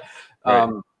mean? Like,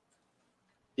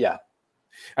 yeah.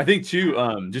 I think too,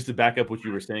 just to back up what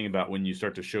you were saying about when you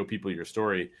start to show people your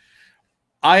story,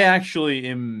 I actually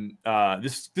am,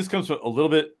 this comes a little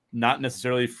bit, not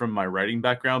necessarily from my writing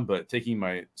background, but taking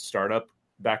my startup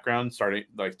background,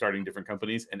 starting different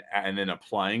companies and then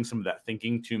applying some of that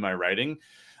thinking to my writing.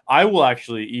 I will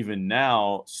actually even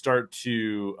now start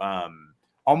to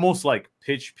almost like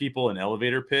pitch people an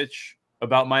elevator pitch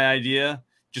about my idea,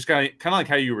 just kind of like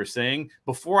how you were saying,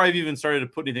 before I've even started to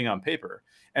put anything on paper.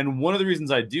 And one of the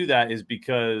reasons I do that is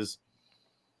because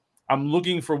I'm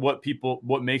looking for what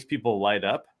makes people light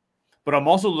up, but I'm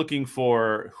also looking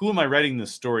for, who am I writing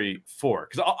this story for?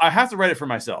 Because I have to write it for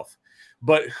myself,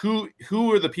 but who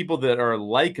are the people that are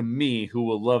like me who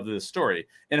will love this story?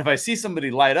 And if I see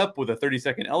somebody light up with a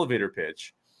 30-second elevator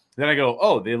pitch, then I go,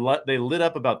 oh, they lit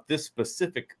up about this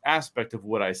specific aspect of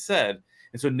what I said.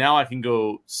 And so now I can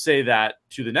go say that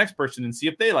to the next person and see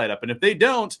if they light up. And if they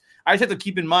don't, I just have to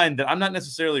keep in mind that I'm not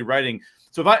necessarily writing.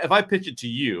 So if I pitch it to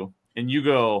you and you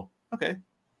go, okay,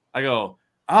 I go,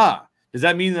 does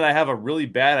that mean that I have a really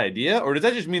bad idea? Or does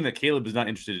that just mean that Caleb is not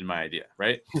interested in my idea?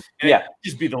 Right. And it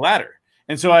just be the latter.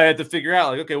 And so I had to figure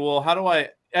out, like, okay, well, how do I,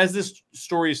 as this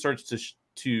story starts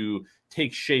to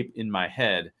take shape in my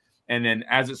head, and then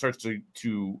as it starts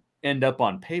to end up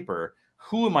on paper,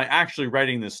 who am I actually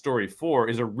writing this story for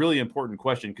is a really important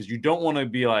question, because you don't want to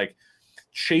be like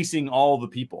chasing all the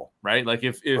people, right? Like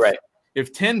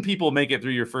if 10 people make it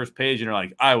through your first page and are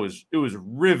like, it was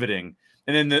riveting,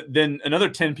 and then another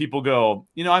 10 people go,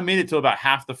 you know, I made it to about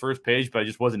half the first page, but I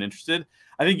just wasn't interested.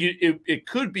 I think it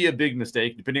could be a big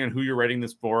mistake, depending on who you're writing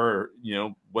this for, or, you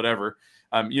know, whatever.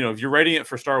 You know, if you're writing it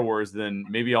for Star Wars, then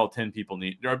maybe all 10 people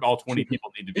all 20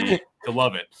 people need to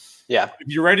love it. Yeah. If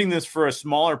you're writing this for a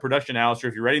smaller production house, or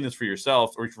if you're writing this for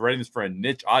yourself, or if you're writing this for a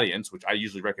niche audience, which I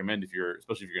usually recommend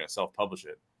especially if you're going to self-publish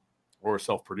it or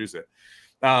self-produce it,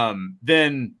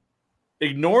 then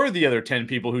ignore the other 10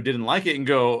 people who didn't like it and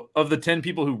go, of the 10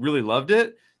 people who really loved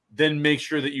it, then make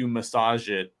sure that you massage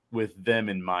it with them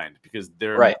in mind, because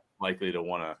they're likely to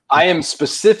want to. I am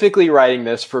specifically writing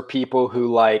this for people who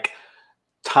like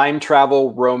time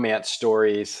travel romance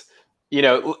stories, you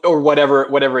know, or whatever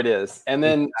it is. And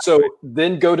then,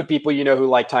 then go to people, you know, who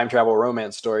like time travel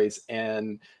romance stories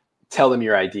and tell them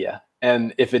your idea.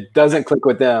 And if it doesn't click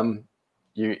with them,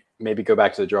 you maybe go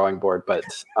back to the drawing board. But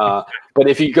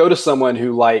if you go to someone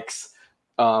who likes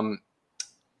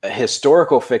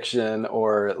historical fiction,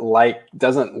 or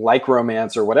doesn't like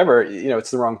romance or whatever, you know,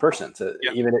 it's the wrong person to,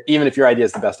 even if your idea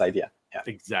is the best idea. Yeah,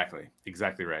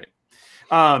 exactly right.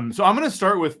 So I'm going to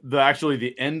start with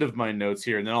the end of my notes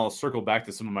here, and then I'll circle back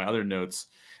to some of my other notes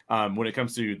when it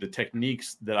comes to the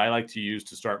techniques that I like to use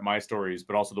to start my stories,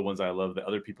 but also the ones I love that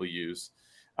other people use.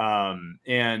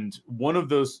 And one of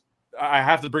those, I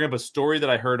have to bring up a story that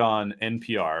I heard on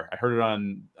NPR. I heard it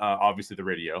on obviously the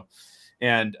radio,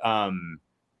 and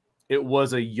it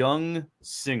was a young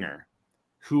singer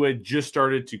who had just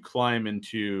started to climb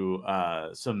into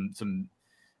some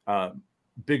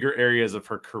bigger areas of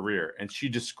her career. And she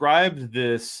described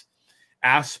this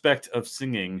aspect of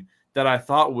singing that I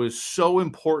thought was so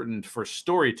important for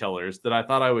storytellers, that I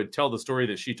thought I would tell the story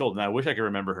that she told. And I wish I could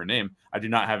remember her name. I do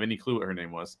not have any clue what her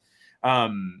name was.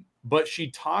 But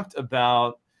she talked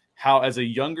about how, as a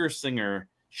younger singer,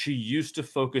 she used to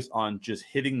focus on just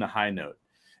hitting the high note.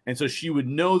 And so she would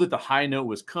know that the high note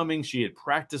was coming. She had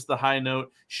practiced the high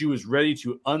note. She was ready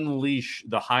to unleash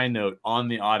the high note on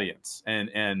the audience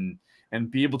and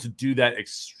be able to do that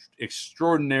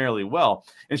extraordinarily well.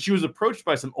 And she was approached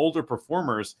by some older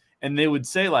performers, and they would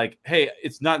say like, hey,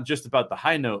 it's not just about the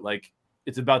high note. Like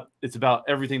it's about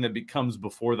everything that becomes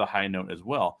before the high note as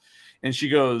well. And she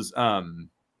goes,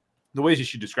 the way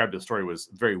she described the story was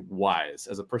very wise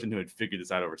as a person who had figured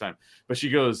this out over time. But she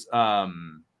goes,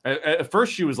 at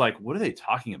first she was like, what are they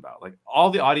talking about? Like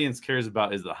all the audience cares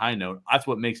about is the high note. That's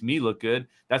what makes me look good.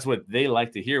 That's what they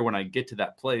like to hear when I get to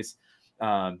that place.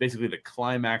 Basically the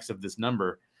climax of this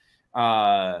number.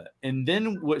 And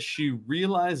then what she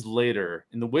realized later,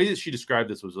 and the way that she described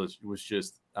this was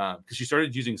just because she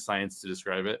started using science to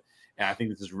describe it. And I think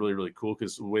this is really, really cool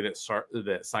because the way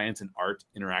that science and art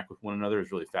interact with one another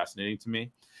is really fascinating to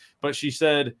me. But she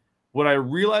said, what I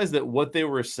realized that what they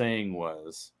were saying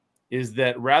is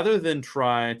that rather than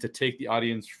try to take the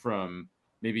audience from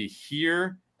maybe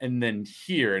here and then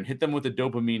here and hit them with a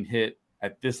dopamine hit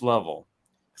at this level,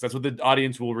 because that's what the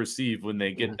audience will receive when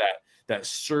they get that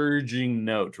surging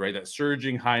note, right? That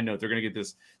surging high note. They're going to get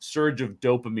this surge of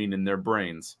dopamine in their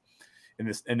brains.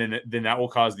 And then that will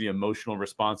cause the emotional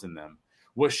response in them.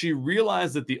 What she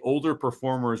realized that the older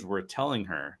performers were telling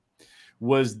her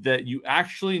was that you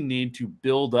actually need to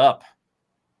build up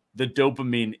the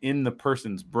dopamine in the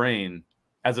person's brain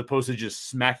as opposed to just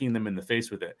smacking them in the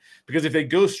face with it. Because if they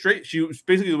go straight, she was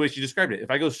basically the way she described it. If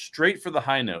I go straight for the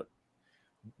high note,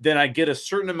 then I get a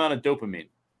certain amount of dopamine.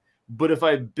 But if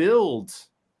I build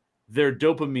their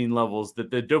dopamine levels, that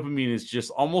the dopamine is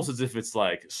just almost as if it's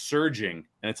like surging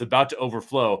and it's about to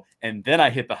overflow, and then I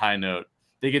hit the high note,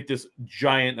 they get this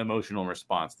giant emotional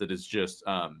response that is just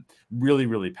really,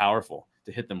 really powerful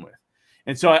to hit them with.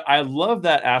 And so I love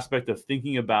that aspect of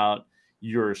thinking about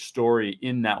your story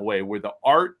in that way, where the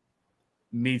art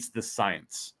meets the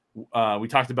science. We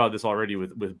talked about this already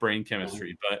with brain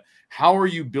chemistry, but how are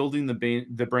you building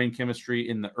the brain chemistry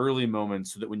in the early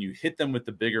moments so that when you hit them with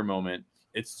the bigger moment,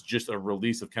 it's just a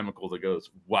release of chemical that goes,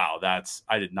 wow,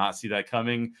 I did not see that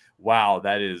coming. Wow,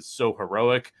 that is so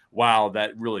heroic. Wow,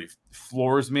 that really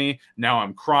floors me. Now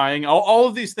I'm crying. All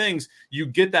of these things, you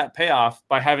get that payoff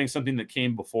by having something that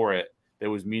came before it that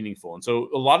was meaningful. And so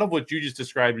a lot of what you just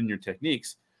described in your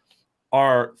techniques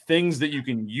are things that you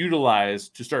can utilize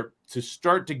to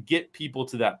start to get people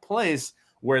to that place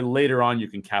where later on you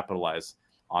can capitalize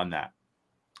on that.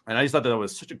 And I just thought that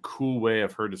was such a cool way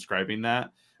of her describing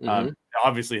that. It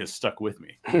obviously has stuck with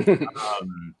me.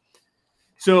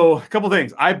 So a couple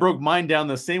things. I broke mine down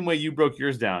the same way you broke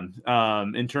yours down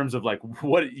in terms of like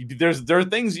there are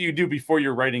things you do before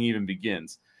your writing even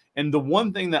begins. And the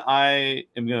one thing that I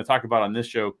am going to talk about on this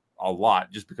show a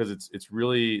lot, just because it's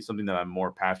really something that I'm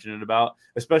more passionate about,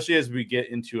 especially as we get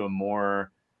into a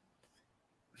more,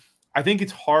 I think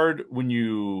it's hard when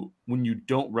you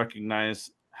don't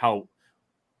recognize how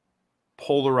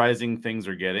polarizing things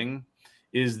are getting,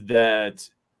 is that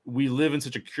we live in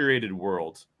such a curated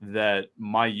world that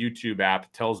my YouTube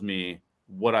app tells me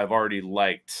what I've already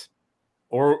liked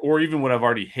or even what I've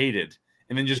already hated,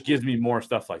 and then just gives me more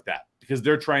stuff like that because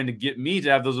they're trying to get me to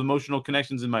have those emotional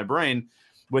connections in my brain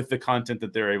with the content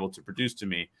that they're able to produce to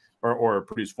me or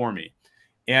produce for me.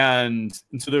 And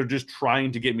so they're just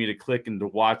trying to get me to click and to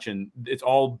watch, and it's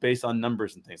all based on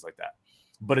numbers and things like that.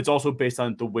 But it's also based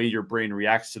on the way your brain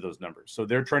reacts to those numbers. So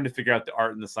they're trying to figure out the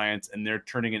art and the science, and they're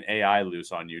turning an AI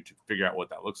loose on you to figure out what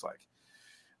that looks like.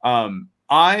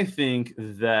 I think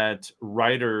that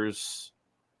writers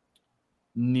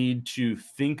need to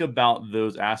think about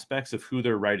those aspects of who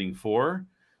they're writing for,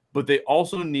 but they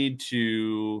also need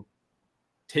to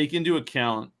take into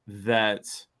account that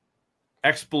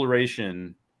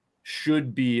exploration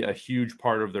should be a huge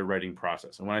part of their writing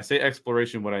process. And when I say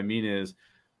exploration, what I mean is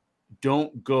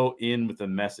don't go in with a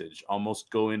message, almost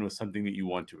go in with something that you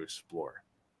want to explore.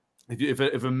 If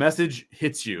a message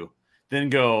hits you, then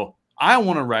go, I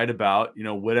want to write about,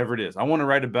 whatever it is. I want to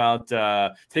write about,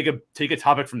 take a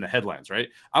topic from the headlines, right?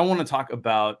 I want to talk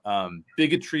about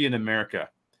bigotry in America.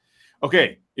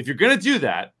 Okay, if you're going to do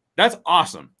that, that's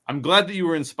awesome. I'm glad that you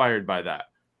were inspired by that.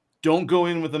 Don't go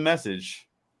in with a message.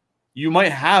 You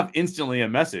might have instantly a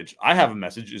message. I have a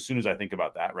message as soon as I think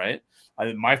about that, right?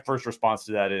 My first response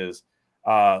to that is,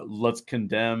 let's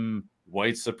condemn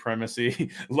white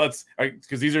supremacy.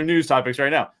 Because these are news topics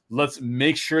right now. Let's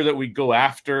make sure that we go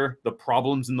after the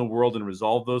problems in the world and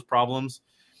resolve those problems.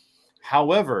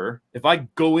 However, if I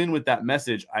go in with that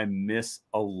message, I miss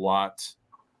a lot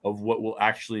of what will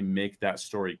actually make that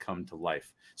story come to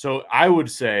life. So I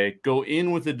would say go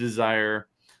in with a desire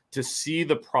to see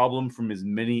the problem from as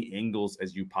many angles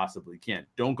as you possibly can.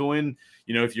 Don't go in,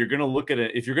 you know, if you're going to look at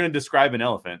it, if you're going to describe an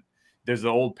elephant, there's the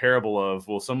old parable of,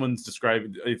 well, someone's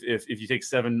described, if you take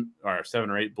seven or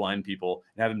eight blind people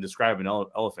and have them describe an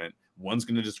elephant, one's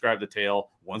going to describe the tail,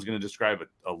 one's going to describe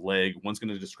a leg, one's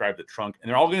going to describe the trunk, and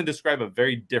they're all going to describe a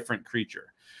very different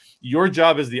creature. Your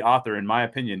job as the author, in my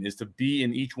opinion, is to be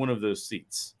in each one of those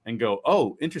seats and go,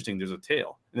 oh, interesting, there's a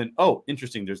tail. And then, oh,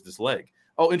 interesting, there's this leg.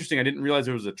 Oh, interesting, I didn't realize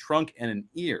there was a trunk and an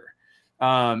ear.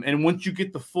 And once you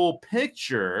get the full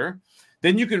picture,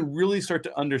 then you can really start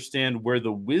to understand where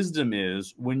the wisdom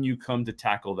is when you come to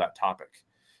tackle that topic.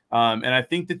 And I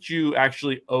think that you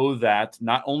actually owe that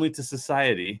not only to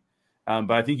society,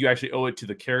 but I think you actually owe it to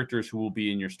the characters who will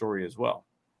be in your story as well.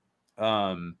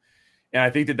 And I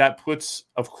think that puts,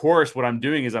 of course, what I'm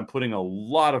doing is I'm putting a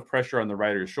lot of pressure on the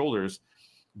writer's shoulders.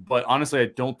 But honestly, I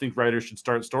don't think writers should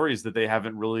start stories that they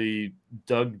haven't really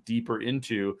dug deeper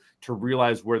into to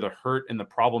realize where the hurt and the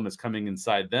problem is coming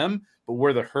inside them, but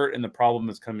where the hurt and the problem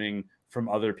is coming from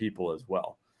other people as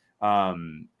well.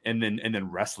 And then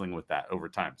wrestling with that over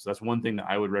time. So that's one thing that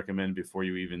I would recommend before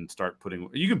you even start putting,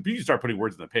 you can start putting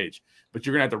words on the page, but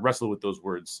you're going to have to wrestle with those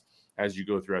words as you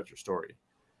go throughout your story.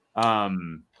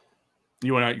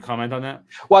 You want to comment on that?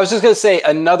 Well, I was just going to say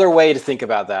another way to think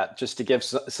about that, just to give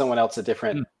someone else a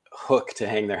different hook to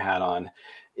hang their hat on,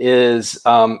 is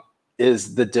to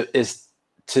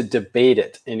debate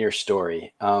it in your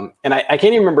story. And I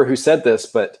can't even remember who said this,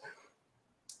 but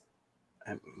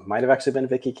it might have actually been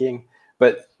Vicky King.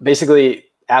 But basically,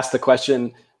 ask the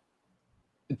question: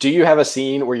 do you have a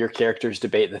scene where your characters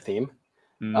debate the theme?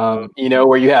 You know,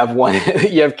 where you have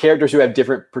you have characters who have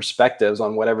different perspectives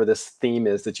on whatever this theme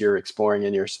is that you're exploring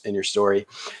in your story,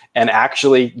 and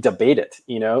actually debate it.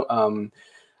 You know,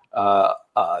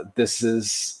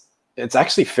 it's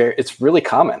actually fair. It's really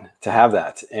common to have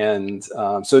that. And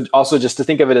so also just to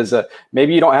think of it as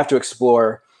maybe you don't have to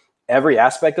explore every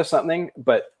aspect of something,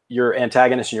 but your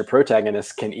antagonist and your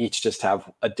protagonist can each just have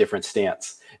a different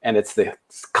stance, and it's the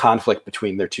conflict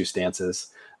between their two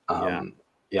stances.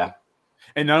 Yeah.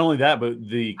 And not only that, but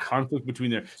the conflict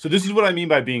between their. So this is what I mean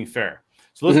by being fair.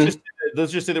 So let's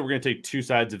just say that we're going to take two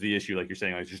sides of the issue, like you're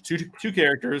saying. Like there's two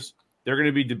characters. They're going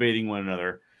to be debating one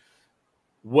another.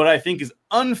 What I think is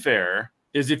unfair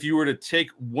is if you were to take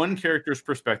one character's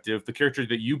perspective, the character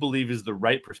that you believe is the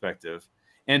right perspective,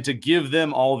 and to give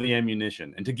them all the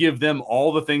ammunition, and to give them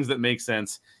all the things that make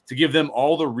sense, to give them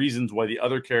all the reasons why the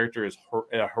other character is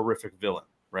a horrific villain,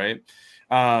 right?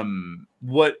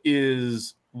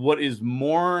 What is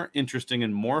more interesting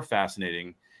and more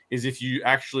fascinating is if you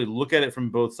actually look at it from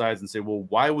both sides and say, well,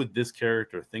 why would this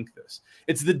character think this?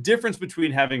 It's the difference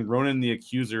between having Ronan the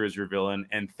Accuser as your villain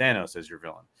and Thanos as your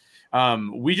villain.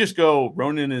 We just go,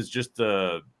 Ronan is just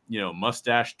a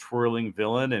mustache twirling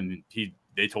villain, and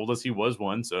they told us he was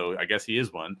one, so I guess he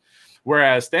is one.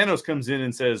 Whereas Thanos comes in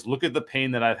and says, look at the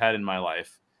pain that I've had in my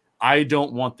life. I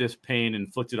don't want this pain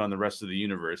inflicted on the rest of the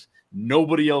universe.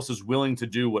 Nobody else is willing to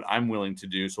do what I'm willing to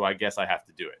do, so I guess I have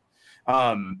to do it.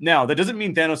 Now, that doesn't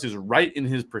mean Thanos is right in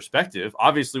his perspective.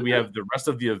 Obviously, we have the rest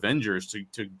of the Avengers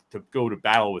to go to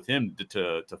battle with him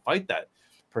to fight that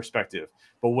perspective.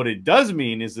 But what it does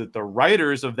mean is that the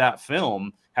writers of that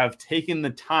film have taken the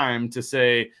time to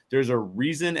say there's a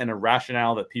reason and a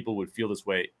rationale that people would feel this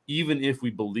way, even if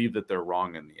we believe that they're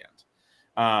wrong in the end.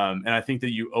 And I think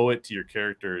that you owe it to your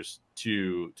characters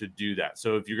to do that.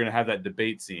 So if you're going to have that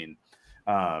debate scene,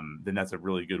 then that's a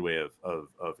really good way of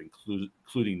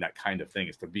including that kind of thing,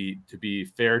 is to be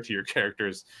fair to your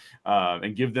characters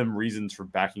and give them reasons for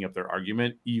backing up their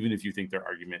argument, even if you think their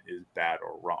argument is bad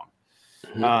or wrong.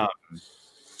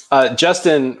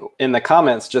 Justin in the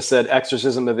comments just said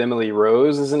Exorcism of Emily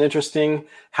Rose is an interesting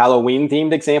Halloween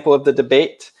themed example of the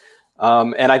debate.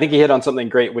 And I think he hit on something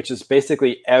great, which is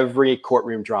basically every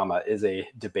courtroom drama is a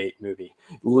debate movie.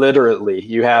 Literally,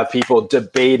 you have people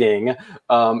debating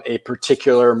a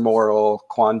particular moral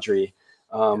quandary.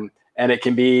 And it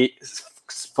can be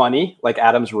funny, like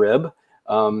Adam's Rib.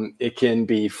 It can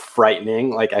be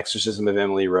frightening, like Exorcism of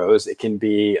Emily Rose. It can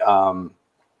be,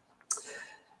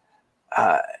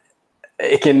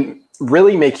 it can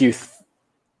really make you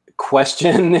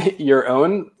question your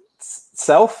own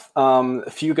self. A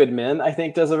Few Good Men, I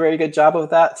think, does a very good job of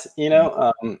that,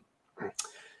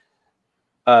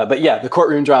 but yeah, the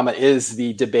courtroom drama is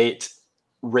the debate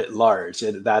writ large.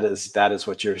 That is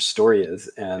what your story is,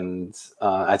 and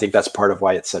I think that's part of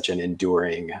why it's such an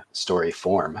enduring story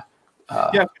form.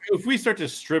 Yeah, if we start to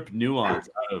strip nuance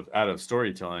out of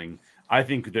storytelling, I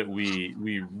think that we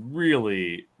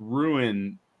really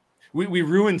ruin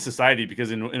society,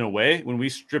 because in a way, when we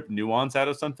strip nuance out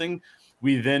of something,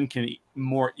 we then can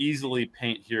more easily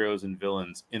paint heroes and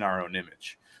villains in our own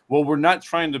image. Well, we're not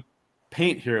trying to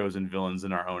paint heroes and villains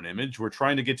in our own image. We're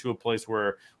trying to get to a place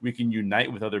where we can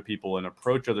unite with other people and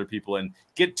approach other people and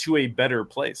get to a better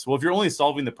place. Well, if you're only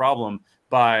solving the problem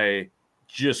by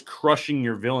just crushing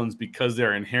your villains because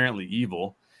they're inherently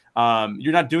evil,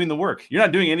 you're not doing the work. You're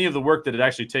not doing any of the work that it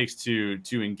actually takes to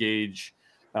engage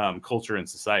culture and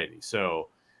society. So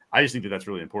I just think that that's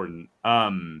really important.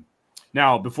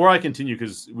 Now, before I continue,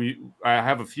 because I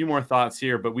have a few more thoughts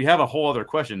here, but we have a whole other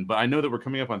question. But I know that we're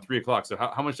coming up on 3 o'clock. So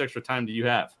how much extra time do you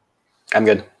have? I'm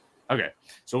good. Okay,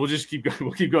 so we'll just keep going.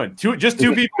 We'll keep going. Just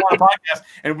two people on a podcast,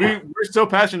 and we're so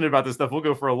passionate about this stuff. We'll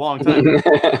go for a long time.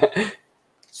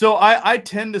 So I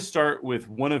tend to start with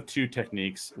one of two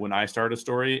techniques when I start a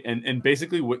story, and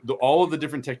basically all of the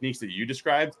different techniques that you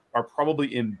described are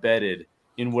probably embedded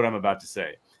in what I'm about to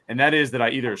say, and that is that I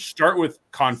either start with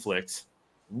conflict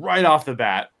right off the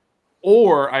bat,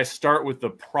 or I start with the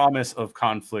promise of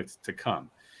conflict to come.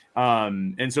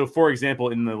 And so, for example,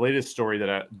 in the latest story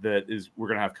we're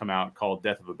going to have come out called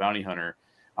 "Death of a Bounty Hunter,"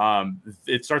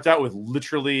 it starts out with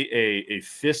literally a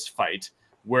fist fight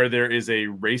where there is a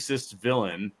racist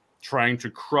villain trying to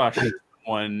crush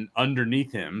one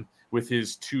underneath him with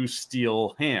his 2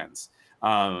 steel hands,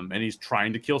 and he's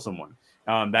trying to kill someone.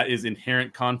 That is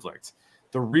inherent conflict.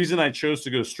 The reason I chose to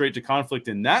go straight to conflict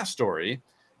in that story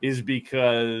is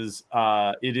because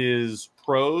it is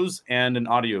prose and an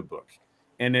audiobook.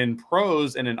 And in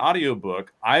prose and an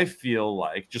audiobook, I feel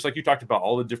like, just like you talked about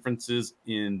all the differences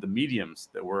in the mediums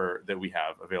that we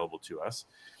have available to us,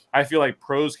 I feel like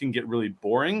prose can get really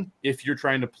boring if you're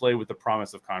trying to play with the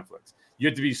promise of conflict. You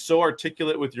have to be so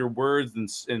articulate with your words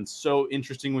and so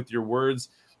interesting with your words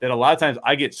that a lot of times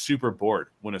I get super bored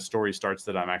when a story starts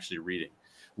that I'm actually reading.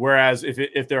 Whereas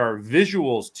if there are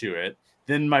visuals to it,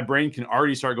 then my brain can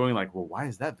already start going like, well, why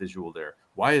is that visual there?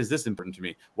 Why is this important to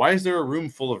me? Why is there a room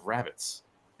full of rabbits?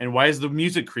 And why is the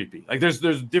music creepy? Like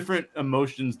there's different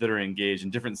emotions that are engaged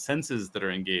and different senses that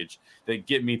are engaged that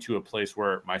get me to a place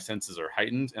where my senses are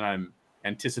heightened and I'm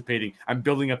anticipating, I'm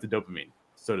building up the dopamine,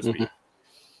 so to speak.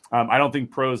 I don't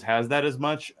think prose has that as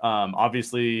much.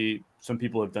 Obviously, some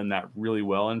people have done that really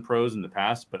well in prose in the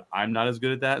past, but I'm not as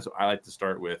good at that. So I like to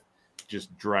start with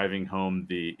just driving home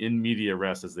the in media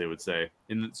res, as they would say,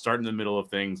 start in the middle of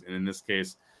things. And in this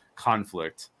case,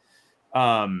 conflict.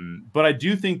 But I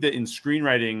do think that in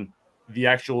screenwriting,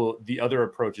 the other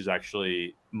approach is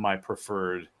actually my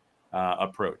preferred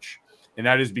approach. And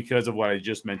that is because of what I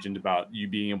just mentioned about you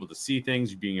being able to see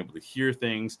things, you being able to hear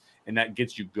things, and that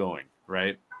gets you going,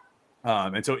 right?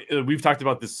 And so we've talked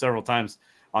about this several times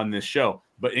on this show,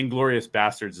 but Inglourious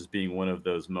Bastards is being one of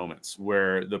those moments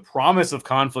where the promise of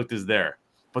conflict is there,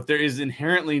 but there is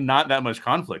inherently not that much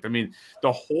conflict. I mean,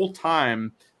 the whole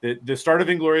time, the start of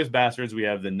Inglourious Bastards, we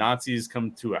have the Nazis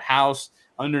come to a house.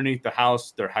 Underneath the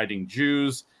house, they're hiding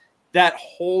Jews. That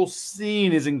whole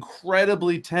scene is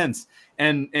incredibly tense.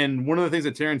 And one of the things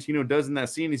that Tarantino does in that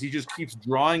scene is he just keeps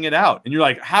drawing it out. And you're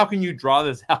like, how can you draw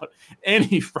this out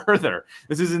any further?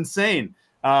 This is insane.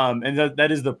 And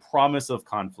that is the promise of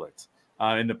conflict.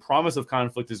 And the promise of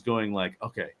conflict is going like,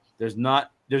 okay, there's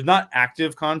not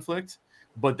active conflict,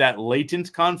 but that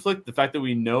latent conflict, the fact that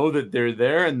we know that they're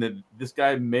there and that this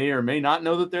guy may or may not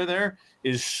know that they're there,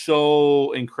 is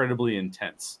so incredibly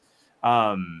intense.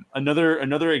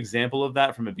 Another example of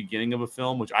that from a beginning of a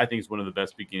film, which I think is one of the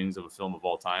best beginnings of a film of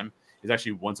all time, is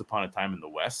actually Once Upon a Time in the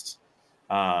West,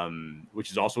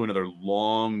 which is also another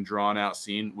long, drawn-out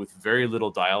scene with very little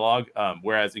dialogue,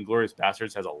 whereas Inglourious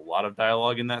Bastards has a lot of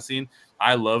dialogue in that scene.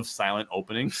 I love silent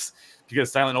openings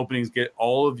because silent openings get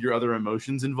all of your other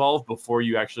emotions involved before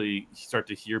you actually start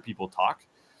to hear people talk.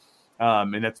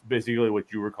 And that's basically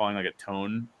what you were calling like a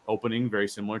tone opening, very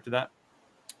similar to that.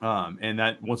 And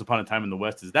that Once Upon a Time in the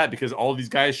West is that because all of these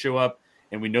guys show up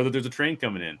and we know that there's a train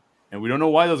coming in and we don't know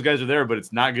why those guys are there, but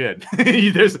it's not good.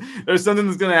 there's something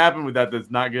that's going to happen with that's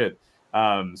not good.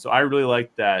 So I really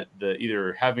like that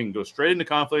either having go straight into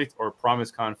conflict or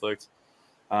promise conflict.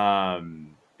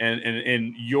 And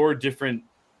your different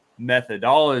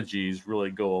methodologies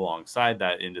really go alongside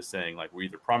that into saying like we're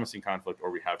either promising conflict or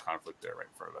we have conflict there right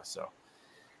in front of us.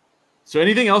 So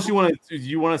anything else you want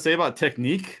to say about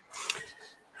technique?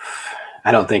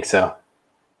 I don't think so.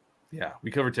 Yeah,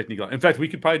 we covered technique. In fact, we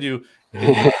could probably do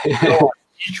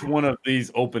each one of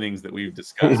these openings that we've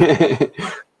discussed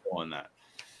on that.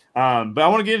 But I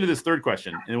want to get into this third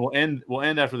question, and we'll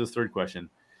end after this third question.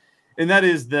 And that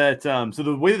is that so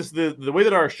the way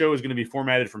that our show is going to be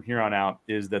formatted from here on out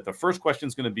is that the first question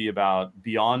is going to be about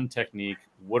beyond technique.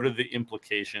 What are the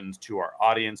implications to our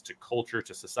audience, to culture,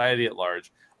 to society at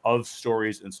large of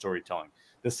stories and storytelling?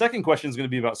 The second question is going to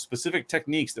be about specific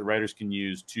techniques that writers can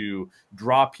use to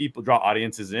draw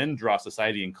audiences in, draw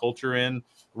society and culture in,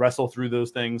 wrestle through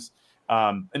those things.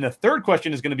 And the third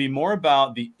question is going to be more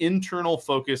about the internal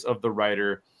focus of the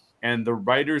writer and the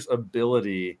writer's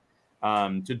ability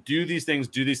to do these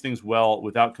things well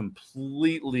without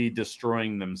completely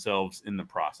destroying themselves in the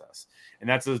process. And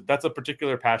that's a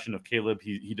particular passion of Caleb.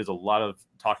 He does a lot of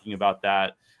talking about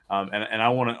that. And I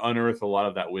want to unearth a lot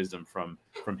of that wisdom from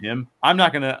him. I'm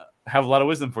not going to have a lot of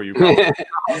wisdom for you, probably.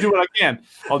 I'll do what I can.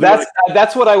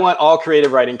 That's what I want all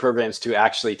creative writing programs to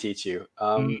actually teach you.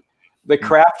 The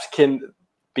craft can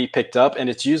be picked up, and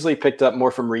it's usually picked up more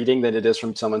from reading than it is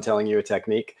from someone telling you a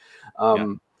technique.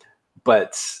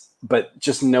 But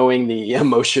just knowing the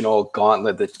emotional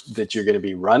gauntlet that you're going to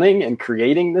be running and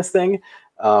creating this thing,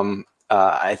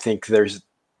 I think there's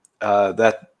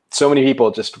that so many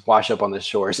people just wash up on the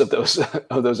shores of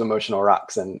those emotional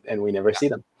rocks, and we never see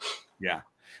them. Yeah.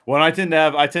 Well, I tend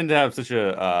to have such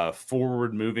a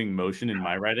forward moving motion in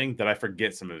my writing that I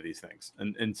forget some of these things.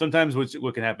 And sometimes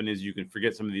what can happen is you can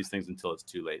forget some of these things until it's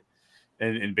too late.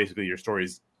 And basically your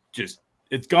story's it's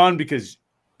gone because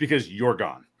you're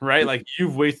gone, right? Like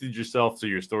you've wasted yourself, so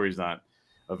your story's not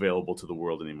available to the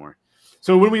world anymore.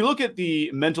 So when we look at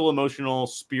the mental, emotional,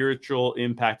 spiritual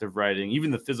impact of writing,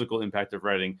 even the physical impact of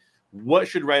writing, what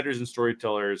should writers and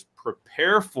storytellers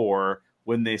prepare for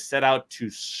when they set out to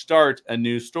start a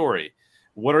new story?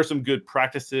 What are some good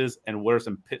practices, and what are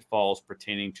some pitfalls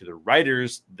pertaining to the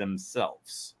writers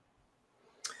themselves?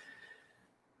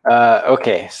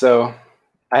 Okay, so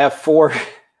I have four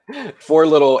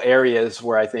little areas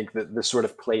where I think that this sort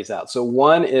of plays out. So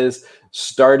one is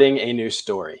starting a new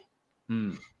story.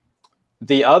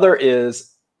 The other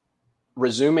is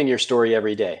resuming your story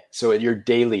every day. So at your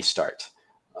daily start.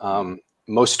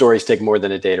 Most stories take more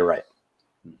than a day to write.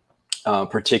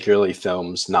 Particularly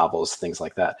films, novels, things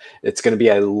like that. It's going to be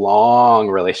a long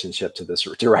relationship to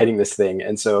writing this thing,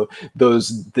 and so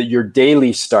your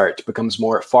daily start becomes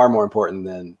far more important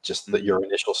than just your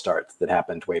initial start that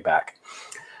happened way back.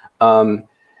 And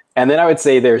then I would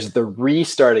say there's the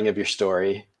restarting of your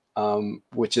story,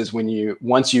 which is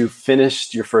once you've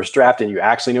finished your first draft and you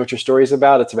actually know what your story is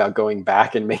about. It's about going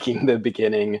back and making the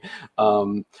beginning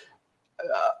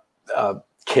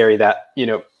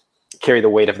carry the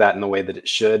weight of that in the way that it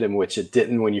should, and which it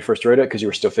didn't when you first wrote it, because you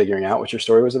were still figuring out what your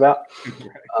story was about.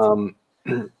 Right.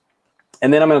 And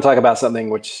then I'm going to talk about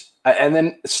something and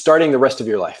then starting the rest of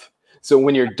your life. So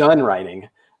when you're done writing,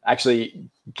 actually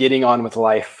getting on with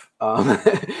life,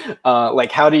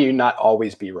 like how do you not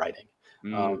always be writing?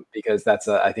 Because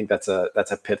I think that's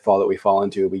a pitfall that we fall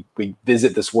into. We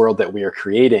visit this world that we are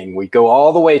creating. We go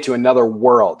all the way to another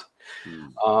world.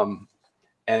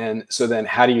 And so then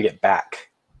how do you get back?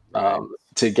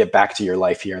 To get back to your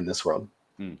life here in this world.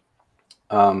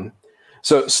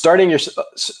 So starting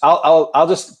I'll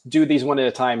just do these one at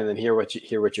a time and then hear what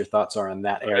your thoughts are on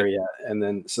that area. And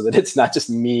then so that it's not just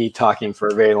me talking for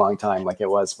a very long time like it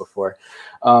was before.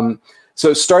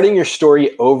 So starting your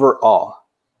story overall,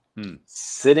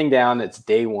 sitting down, it's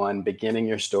day one, beginning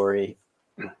your story.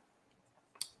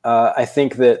 I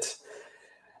think it's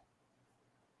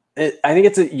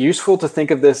useful to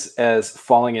think of this as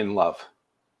falling in love.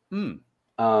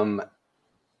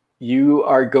 You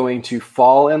are going to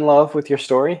fall in love with your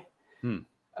story. It's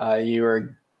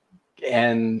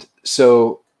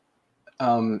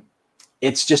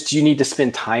just, you need to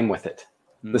spend time with it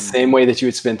the same way that you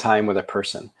would spend time with a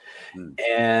person.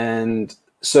 And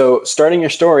so starting your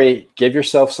story, give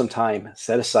yourself some time,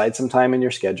 set aside some time in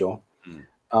your schedule.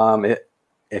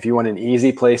 If you want an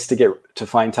easy place to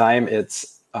find time,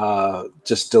 it's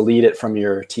just delete it from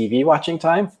your TV watching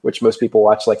time, which most people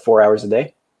watch like 4 hours a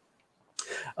day.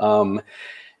 And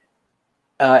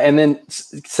then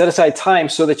set aside time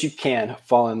so that you can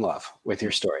fall in love with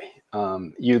your story.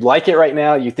 You like it right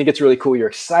now. You think it's really cool. You're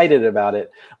excited about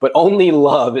it, but only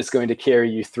love is going to carry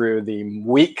you through the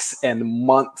weeks and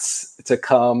months to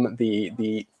come,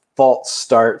 the false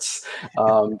starts,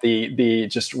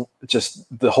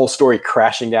 just the whole story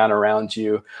crashing down around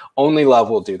you. Only love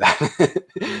will do that.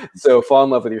 So fall in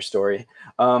love with your story.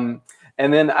 And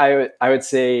then I would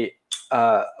say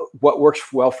what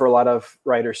works well for a lot of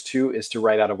writers too is to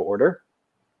write out of order.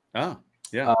 Oh,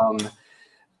 yeah.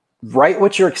 Write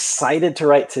what you're excited to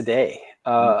write today.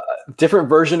 Different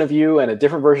version of you and a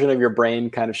different version of your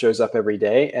brain kind of shows up every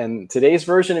day. And today's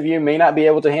version of you may not be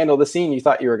able to handle the scene you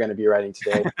thought you were going to be writing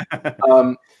today.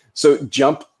 So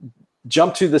jump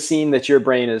to the scene that your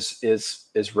brain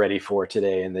is ready for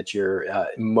today and that you're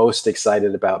most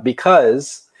excited about.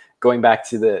 Because going back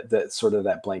to the sort of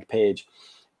that blank page,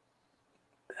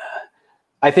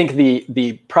 I think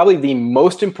the probably the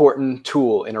most important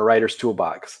tool in a writer's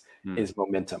toolbox is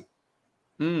momentum.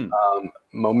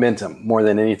 Momentum more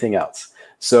than anything else.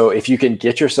 So if you can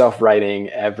get yourself writing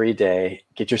every day,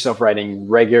 get yourself writing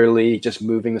regularly, just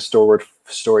moving the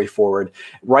story forward.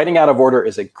 Writing out of order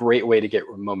is a great way to get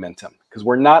momentum, because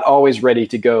we're not always ready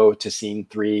to go to scene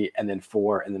 3 and then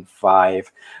 4 and then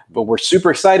 5, but we're super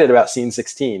excited about scene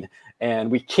 16 and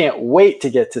we can't wait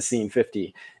to get to scene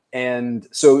 50. And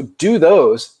so do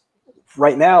those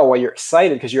right now while you're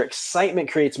excited, because your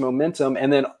excitement creates momentum.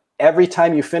 And then every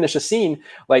time you finish a scene,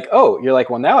 like, oh, you're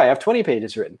like, well, now I have 20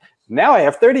 pages written. Now I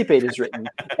have 30 pages written.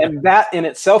 And that in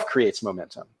itself creates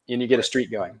momentum, and you get a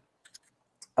streak going.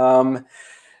 And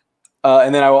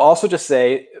then I will also just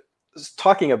say,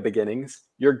 talking of beginnings,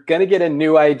 you're going to get a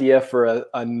new idea for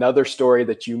another story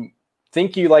that you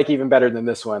think you like even better than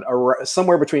this one, or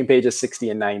somewhere between pages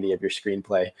 60 and 90 of your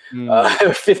screenplay,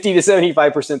 50 to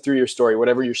 75% through your story,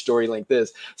 whatever your story length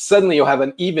is. Suddenly you'll have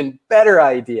an even better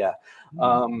idea.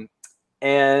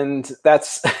 And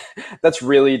that's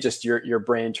really just your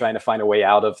brain trying to find a way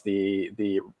out of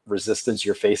the resistance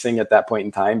you're facing at that point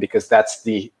in time, because that's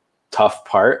the tough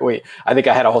part. I think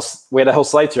we had a whole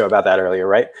slideshow about that earlier,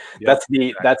 right? Yep,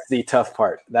 that's the tough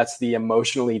part. That's the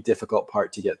emotionally difficult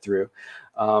part to get through.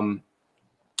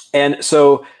 And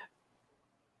so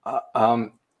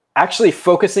actually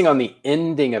focusing on the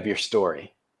ending of your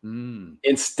story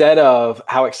instead of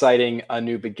how exciting a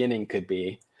new beginning could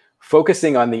be,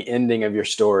 focusing on the ending of your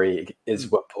story is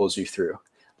what pulls you through.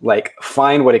 Like,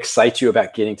 find what excites you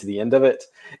about getting to the end of it.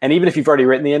 And even if you've already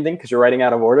written the ending because you're writing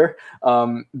out of order,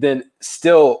 then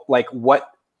still, like,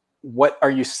 what are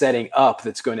you setting up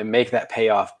that's going to make that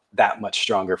payoff that much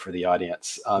stronger for the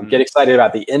audience? Get excited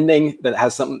about the ending that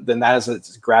has something, then that has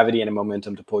its gravity and a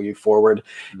momentum to pull you forward,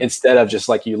 instead of just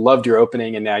like you loved your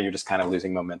opening and now you're just kind of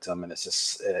losing momentum and it's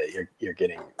just you're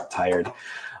getting tired.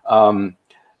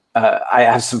 I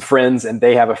have some friends, and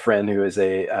they have a friend who is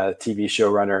a TV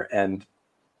showrunner, and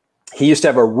he used to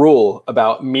have a rule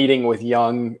about meeting with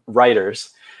young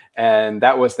writers, and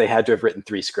that was they had to have written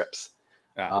 3 scripts.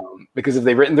 Because if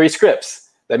they've written 3 scripts,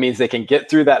 that means they can get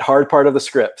through that hard part of the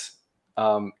script.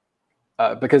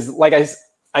 Because like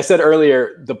I said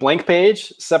earlier, the blank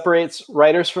page separates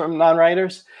writers from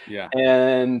non-writers. Yeah.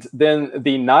 And then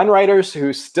the non-writers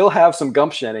who still have some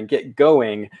gumption and get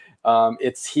going,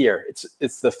 it's here.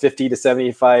 It's the 50 to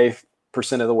 75%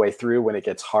 of the way through when it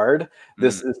gets hard.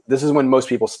 This is when most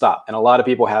people stop, and a lot of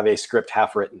people have a script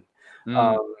half written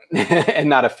and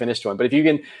not a finished one. But if you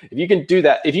can do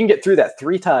that, if you can get through that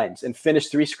 3 times and finish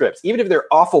 3 scripts, even if they're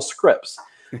awful scripts,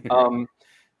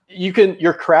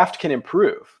 your craft can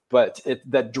improve. But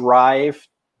that drive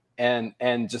and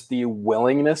just the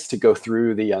willingness to go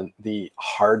through the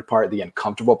hard part, the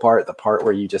uncomfortable part, the part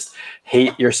where you just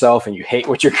hate yourself and you hate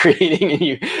what you're creating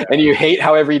and you hate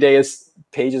how every day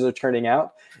pages are turning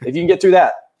out. If you can get through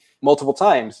that multiple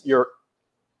times, you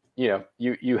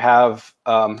have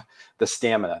the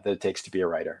stamina that it takes to be a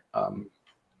writer,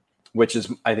 which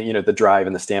is, I think, the drive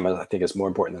and the stamina, I think, is more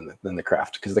important than the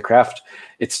craft, because the craft,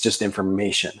 it's just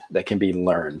information that can be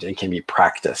learned and can be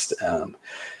practiced. And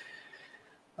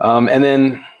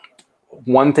then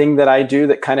one thing that I do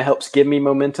that kind of helps give me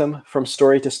momentum from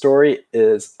story to story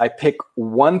is I pick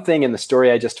one thing in the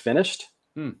story I just finished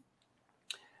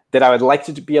that I would like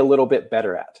to be a little bit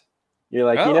better at. You're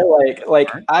like,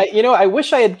 I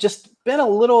wish I had just been a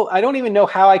little, I don't even know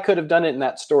how I could have done it in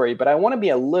that story, but I want to be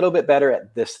a little bit better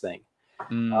at this thing.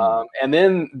 And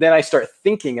then I start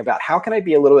thinking about how can I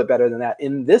be a little bit better than that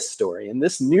in this story, in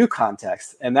this new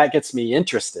context. And that gets me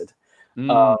interested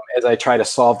as I try to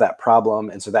solve that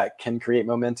problem. And so that can create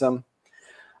momentum.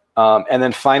 And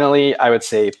then finally, I would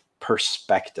say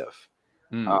perspective.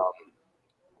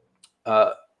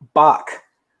 Bach,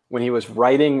 when he was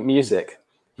writing music,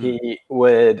 he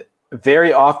would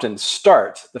very often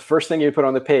start, the first thing he would put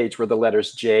on the page were the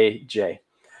letters J, J,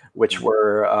 which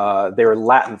were, they were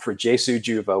Latin for Jesu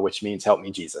Juva, which means help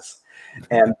me, Jesus.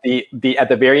 And at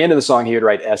the very end of the song, he would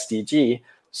write SDG,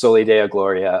 Soli Deo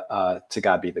Gloria, to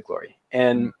God be the glory.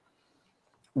 And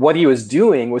what he was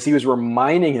doing was he was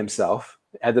reminding himself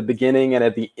at the beginning and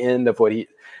at the end of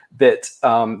that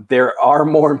there are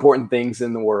more important things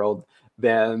in the world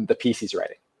than the piece he's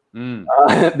writing.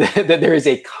 That there is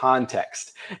a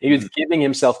context. He was giving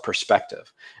himself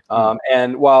perspective.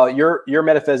 And while your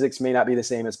metaphysics may not be the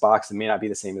same as Bach's and may not be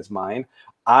the same as mine,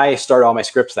 I start all my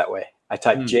scripts that way. I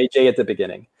type JJ at the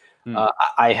beginning.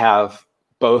 I have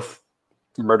both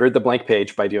murdered the blank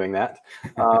page by doing that.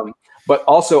 But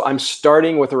also I'm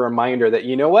starting with a reminder that,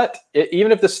 you know what,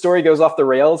 even if the story goes off the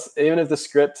rails, even if the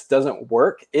script doesn't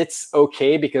work, it's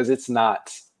okay, because it's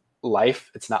not life.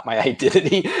 It's not my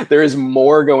identity. There is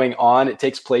more going on. It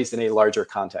takes place in a larger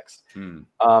context.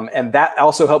 And that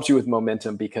also helps you with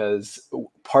momentum, because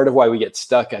part of why we get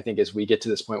stuck, I think, is we get to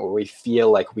this point where we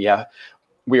feel like we are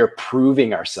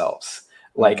proving ourselves.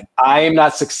 Like, I'm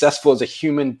not successful as a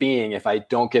human being if I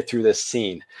don't get through this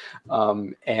scene.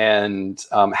 And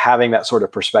having that sort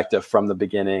of perspective from the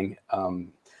beginning,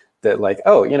 that like,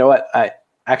 oh, you know what,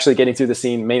 actually getting through the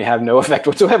scene may have no effect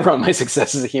whatsoever on my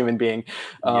success as a human being,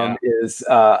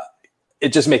 it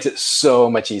just makes it so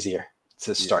much easier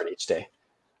to start each day.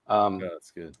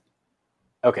 That's good.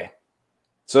 Okay.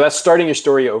 So that's starting your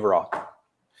story overall.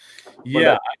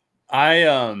 Yeah. I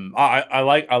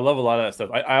love a lot of that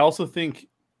stuff. I also think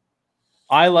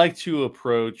I like to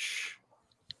approach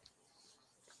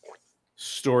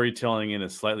storytelling in a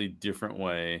slightly different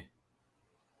way,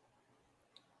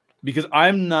 because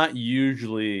I'm not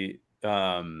usually,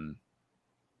 I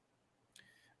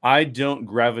don't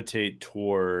gravitate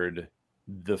toward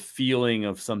the feeling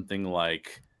of something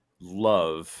like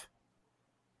love.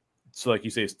 So like you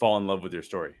say, fall in love with your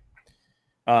story.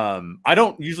 I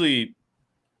don't usually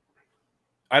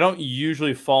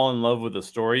fall in love with a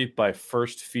story by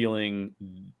first feeling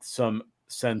some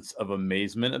sense of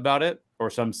amazement about it or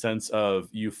some sense of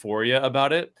euphoria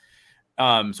about it.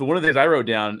 So one of the things I wrote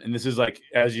down, and this is like,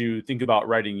 as you think about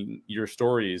writing your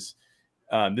stories,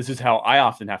 this is how I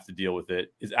often have to deal with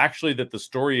it, is actually that the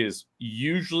story is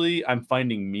usually I'm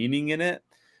finding meaning in it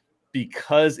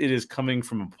because it is coming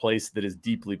from a place that is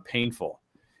deeply painful.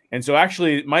 And so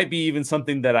actually it might be even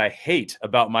something that I hate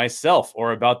about myself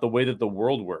or about the way that the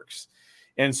world works.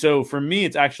 And so for me,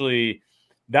 it's actually,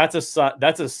 that's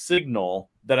a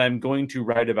signal that I'm going to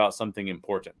write about something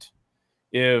important.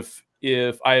 If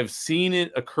I have seen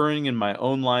it occurring in my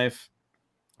own life,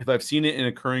 if I've seen it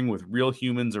occurring with real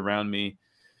humans around me,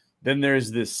 then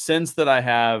there's this sense that I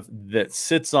have that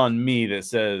sits on me that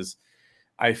says,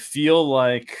 I feel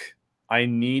like I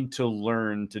need to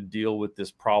learn to deal with this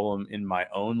problem in my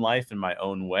own life, in my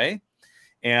own way.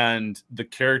 And the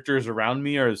characters around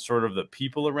me are sort of the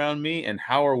people around me. And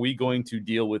how are we going to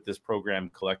deal with this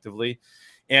program collectively?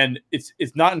 And it's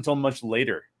not until much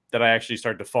later that I actually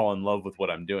start to fall in love with what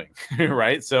I'm doing.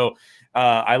 Right. So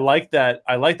I like that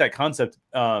concept.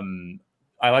 I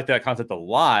like that concept a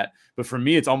lot. But for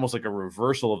me, it's almost like a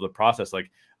reversal of the process.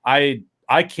 Like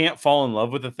I can't fall in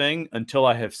love with a thing until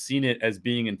I have seen it as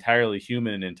being entirely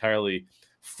human and entirely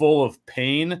full of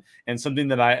pain and something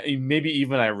that I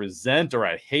resent or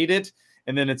I hate it.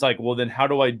 And then it's like, well, then how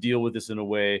do I deal with this in a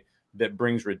way that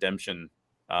brings redemption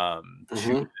to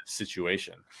the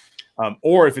situation?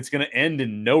 Or if it's going to end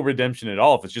in no redemption at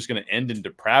all, if it's just going to end in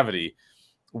depravity,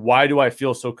 why do I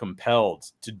feel so compelled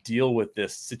to deal with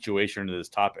this situation or this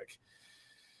topic?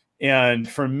 And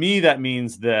for me, that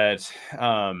means that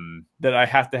that I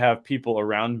have to have people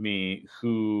around me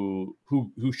who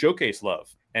showcase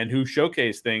love and who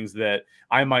showcase things that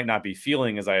I might not be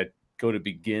feeling as I go to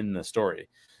begin the story.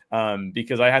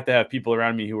 Because I have to have people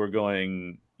around me who are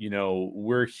going, you know,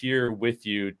 we're here with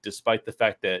you, despite the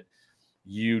fact that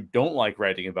you don't like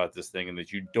writing about this thing and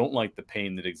that you don't like the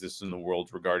pain that exists in the world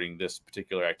regarding this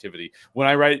particular activity. When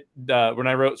I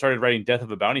started writing Death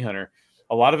of a Bounty Hunter,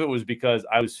 a lot of it was because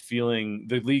I was feeling,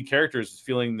 the lead characters was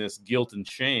feeling this guilt and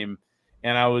shame,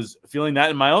 and I was feeling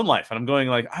that in my own life. And I'm going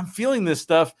like, I'm feeling this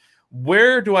stuff.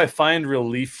 Where do I find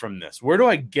relief from this? Where do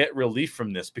I get relief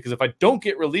from this? Because if I don't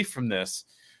get relief from this,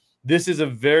 this is a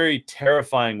very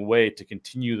terrifying way to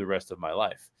continue the rest of my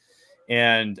life.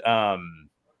 And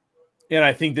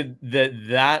I think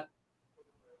that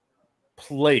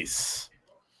place,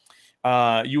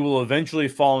 you will eventually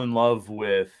fall in love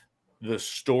with the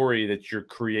story that you're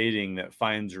creating that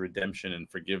finds redemption and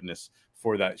forgiveness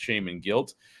for that shame and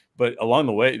guilt. But along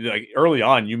the way, like early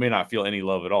on, you may not feel any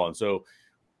love at all. And so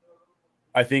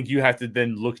I think you have to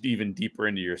then look even deeper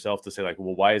into yourself to say like,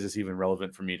 well, why is this even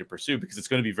relevant for me to pursue? Because it's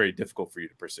going to be very difficult for you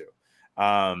to pursue.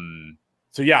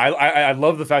 So yeah, I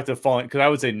love the fact of falling, because I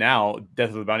would say now Death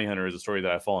of a Bounty Hunter is a story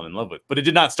that I've fallen in love with, but it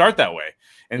did not start that way.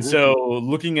 And so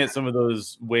looking at some of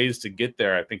those ways to get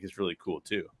there, I think is really cool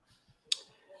too.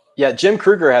 Yeah, Jim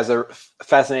Kruger has a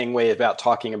fascinating way about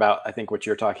talking about, I think, what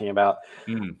you're talking about.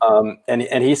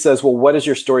 And he says, well, what is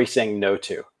your story saying no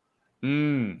to?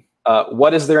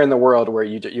 What is there in the world where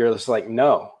you're just like,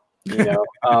 no, you know,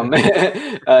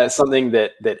 something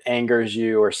that angers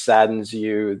you or saddens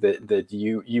you, that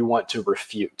you want to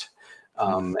refute.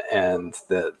 And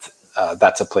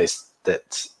that's a place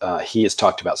that he has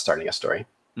talked about starting a story.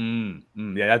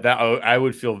 Yeah, that I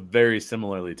would feel very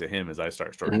similarly to him as I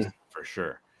start stories, for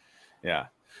sure. Yeah.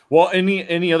 Well,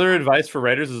 any other advice for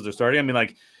writers as they're starting? I mean,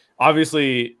 like,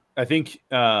 obviously, I think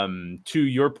to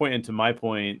your point and to my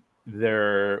point,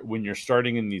 when you're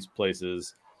starting in these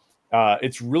places,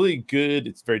 it's really good.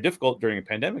 It's very difficult during a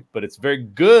pandemic, but it's very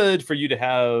good for you to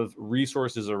have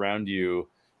resources around you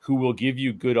who will give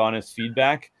you good, honest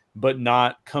feedback, but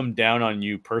not come down on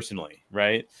you personally,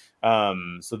 right?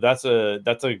 So that's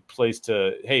a place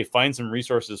to, hey, find some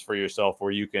resources for yourself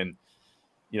where you can,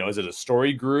 is it a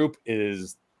story group?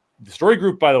 Is the story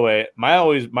group, by the way, my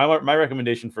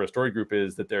recommendation for a story group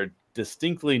is that they're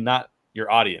distinctly not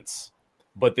your audience,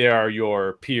 but they are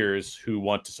your peers who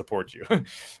want to support you,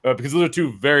 because those are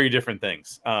two very different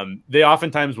things. They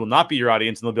oftentimes will not be your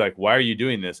audience, and they'll be like, why are you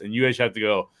doing this? And you guys have to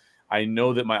go, I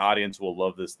know that my audience will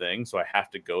love this thing, so I have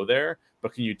to go there,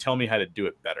 but can you tell me how to do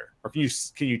it better? Or can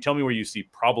you tell me where you see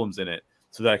problems in it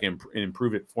so that I can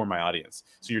improve it for my audience?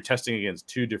 So you're testing against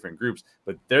two different groups,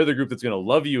 but they're the group that's going to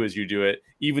love you as you do it,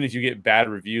 even if you get bad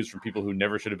reviews from people who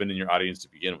never should have been in your audience to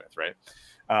begin with, right?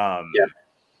 Yeah.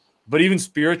 But even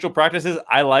spiritual practices,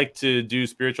 I like to do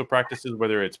spiritual practices,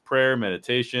 whether it's prayer,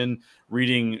 meditation,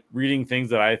 reading things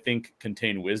that I think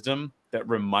contain wisdom that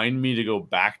remind me to go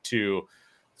back to.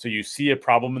 So you see a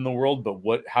problem in the world,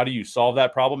 but how do you solve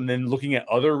that problem? And then looking at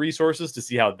other resources to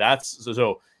see how that's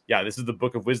so. Yeah, this is the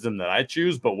book of wisdom that I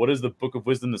choose, but what is the book of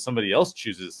wisdom that somebody else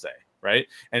chooses to say, right?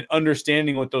 And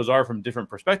understanding what those are from different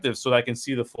perspectives so that I can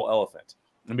see the full elephant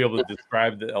and be able to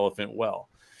describe the elephant well.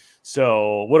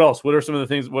 So what else? What are some of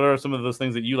those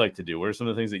things that you like to do? What are some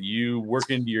of the things that you work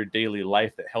into your daily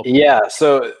life that help you? Yeah.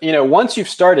 So, once you've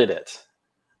started it,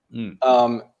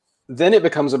 then it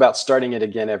becomes about starting it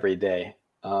again every day.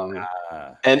 And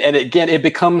again, it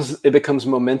becomes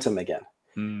momentum again.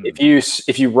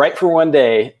 If you write for one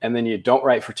day and then you don't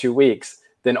write for 2 weeks,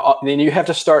 then you have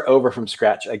to start over from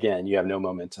scratch again. You have no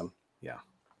momentum. Yeah.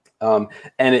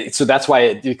 So that's why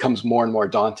it becomes more and more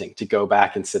daunting to go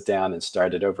back and sit down and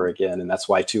start it over again. And that's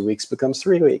why 2 weeks becomes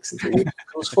 3 weeks and 3 weeks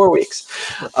becomes 4 weeks.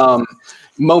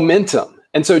 Momentum.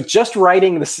 And so just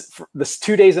writing this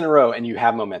 2 days in a row and you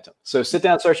have momentum. So sit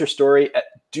down, start your story,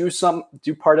 do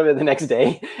part of it the next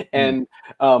day, and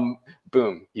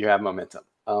boom, you have momentum.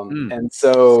 And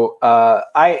so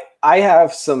I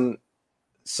have some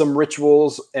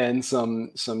rituals and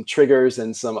some triggers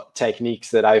and some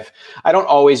techniques that I don't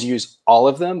always use all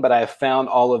of them, but I have found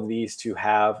all of these to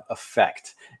have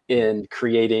effect in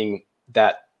creating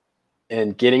that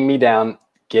and getting me down,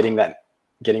 getting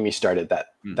me started that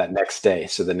next day.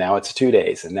 So that now it's 2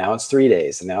 days, and now it's 3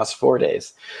 days, and now it's 4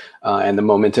 days, and the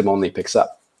momentum only picks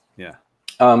up. Yeah.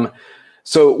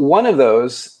 So one of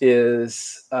those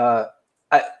is,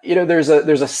 there's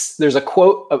a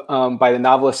quote by the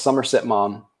novelist Somerset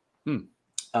Maugham,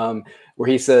 where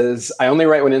he says, "I only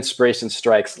write when inspiration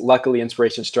strikes. Luckily,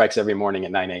 inspiration strikes every morning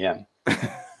at 9 a.m."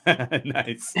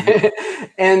 Nice.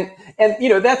 and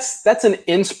that's an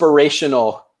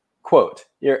inspirational quote.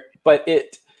 But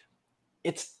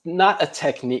it's not a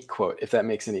technique quote, if that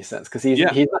makes any sense, because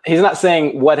he's not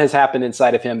saying what has happened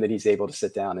inside of him that he's able to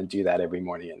sit down and do that every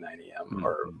morning at 9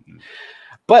 a.m.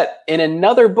 But in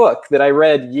another book that I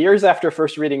read years after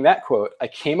first reading that quote, I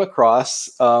came across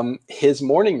his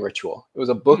morning ritual. It was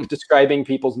a book describing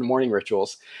people's morning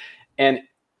rituals. And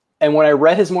when I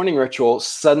read his morning ritual,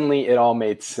 suddenly it all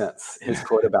made sense, his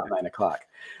quote about 9 o'clock.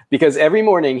 Because every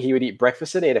morning he would eat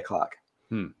breakfast at 8 o'clock.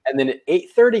 And then at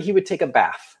 8:30, he would take a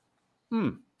bath.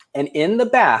 And in the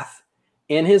bath,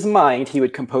 in his mind, he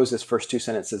would compose his first 2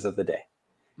 sentences of the day.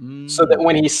 So that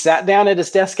when he sat down at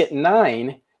his desk at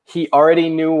 9, he already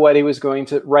knew what he was going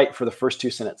to write for the first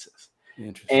 2 sentences.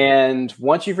 And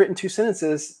once you've written 2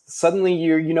 sentences, suddenly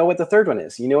you know what the third one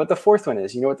is. You know what the fourth one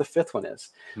is. You know what the fifth one is.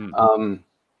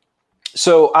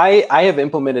 So I have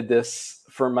implemented this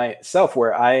for myself,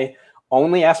 where I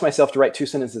only ask myself to write 2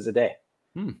 sentences a day.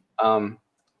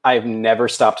 I've never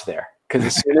stopped there,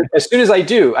 because as soon as I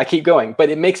do, I keep going. But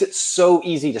it makes it so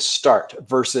easy to start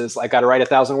versus I got to write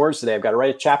 1,000 words today. I've got to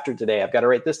write a chapter today. I've got to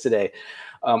write this today.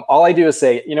 All I do is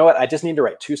say, you know what? I just need to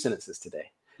write 2 sentences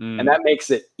today. And that makes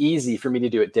it easy for me to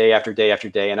do it day after day after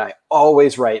day. And I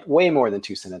always write way more than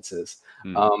 2 sentences.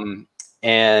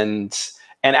 And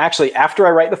actually, after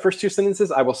I write the first 2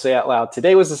 sentences, I will say out loud,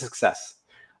 today was a success.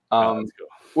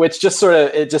 Which just sort of,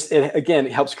 it again,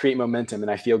 it helps create momentum.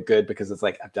 And I feel good because it's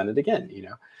like, I've done it again,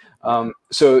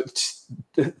 So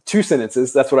 2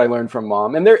 sentences, that's what I learned from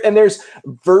Mom. And there's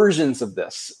versions of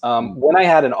this. When I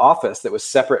had an office that was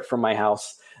separate from my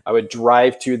house, I would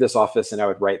drive to this office and I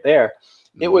would write there.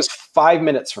 It was 5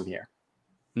 minutes from here.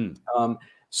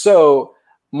 So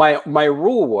my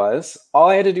rule was, all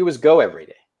I had to do was go every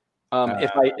day.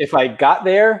 If I got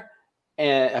there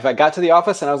and if I got to the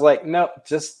office and I was like, no,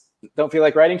 just don't feel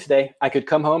like writing today. I could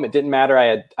come home. It didn't matter.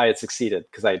 I had succeeded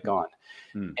because I had gone.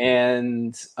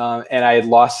 And I had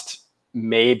lost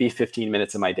maybe 15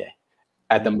 minutes of my day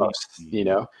at the most, you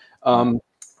know?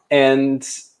 And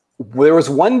there was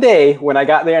one day when I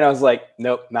got there and I was like,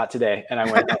 nope, not today. And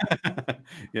I went home.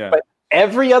 Yeah. But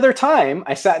every other time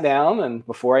I sat down, and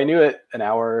before I knew it, an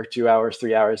hour, 2 hours,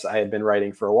 3 hours, I had been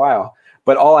writing for a while.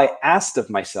 But all I asked of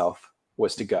myself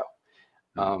was to go.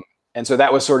 And so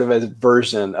that was sort of a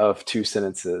version of 2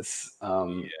 sentences.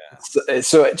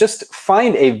 So just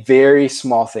find a very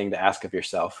small thing to ask of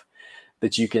yourself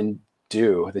that you can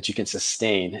do, that you can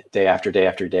sustain day after day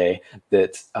after day,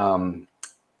 that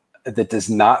that does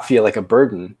not feel like a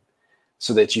burden,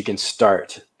 so that you can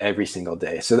start every single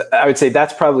day. So I would say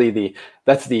that's probably the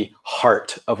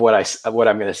heart of what I'm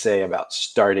going to say about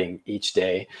starting each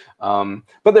day.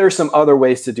 But there are some other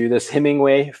ways to do this.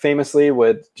 Hemingway famously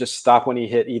would just stop when he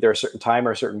hit either a certain time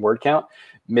or a certain word count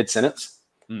mid-sentence.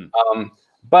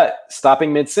 But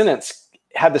stopping mid-sentence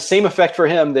had the same effect for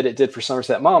him that it did for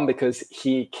Somerset Maugham, because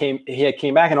he came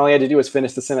back and all he had to do was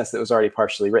finish the sentence that was already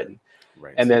partially written.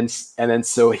 Right. And then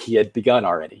so he had begun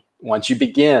already. Once you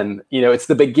begin, it's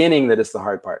the beginning that is the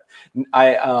hard part.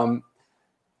 I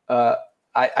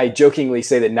jokingly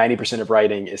say that 90% of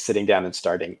writing is sitting down and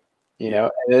starting,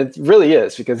 and it really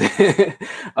is, because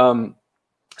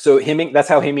so that's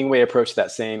how Hemingway approached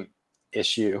that same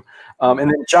issue. And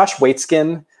then Josh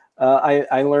Waitzkin,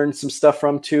 I learned some stuff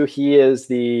from too. He's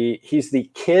the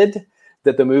kid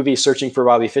that the movie Searching for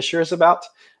Bobby Fischer is about.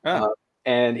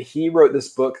 And he wrote this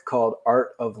book called The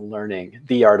Art of Learning.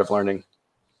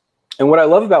 And what I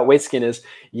love about Waitzkin is,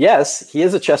 yes, he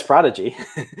is a chess prodigy.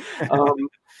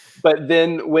 But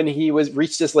then when he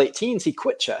reached his late teens, he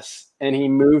quit chess and he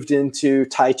moved into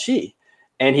Tai Chi,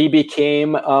 and he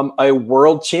became a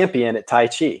world champion at Tai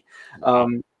Chi.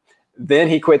 Then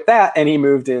he quit that and he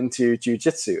moved into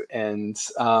jiu-jitsu and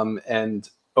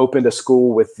opened a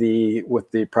school with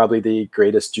probably the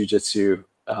greatest jiu-jitsu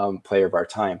player of our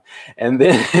time. And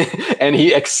then and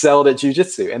he excelled at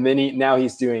jiu-jitsu. And then now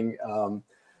he's doing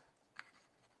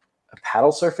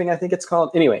paddle surfing, I think it's called.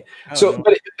 Anyway, so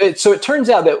it turns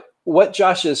out that what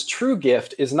Josh's true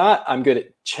gift is not I'm good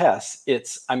at chess.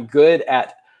 It's I'm good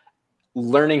at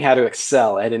learning how to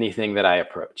excel at anything that I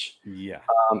approach. Yeah.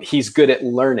 He's good at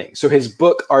learning. So his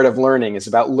book, Art of Learning, is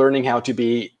about learning how to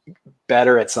be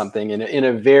better at something in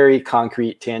a very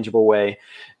concrete, tangible way.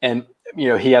 And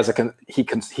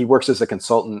he works as a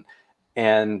consultant,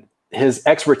 and his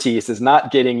expertise is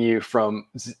not getting you from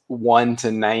 1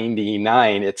 to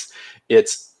 99.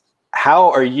 It's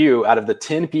how are you, out of the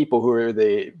 10 people who are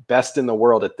the best in the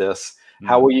world at this,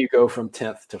 how will you go from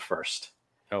 10th to 1st?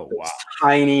 Oh, wow.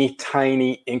 Tiny,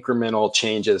 tiny incremental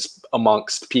changes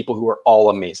amongst people who are all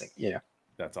amazing.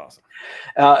 That's awesome.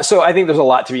 So I think there's a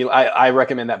lot to be, I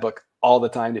recommend that book all the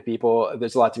time to people.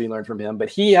 There's a lot to be learned from him, but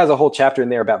he has a whole chapter in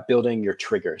there about building your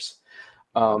triggers,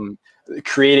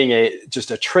 creating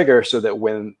just a trigger so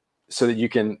that you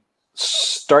can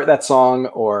start that song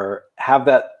or have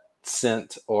that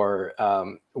scent or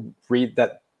read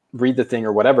the thing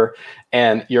or whatever,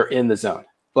 and you're in the zone.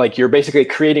 Like you're basically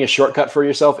creating a shortcut for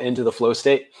yourself into the flow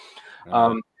state.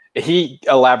 He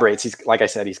elaborates. Like I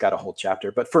said, he's got a whole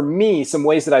chapter. But for me, some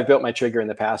ways that I've built my trigger in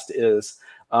the past is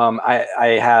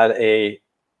I had a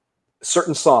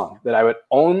certain song that I would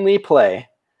only play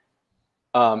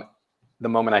the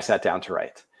moment I sat down to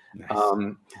write.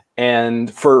 Nice.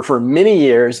 And for many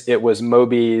years, it was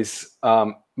Moby's.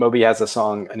 Moby has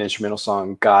an instrumental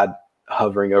song, God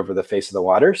Hovering Over the Face of the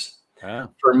Waters.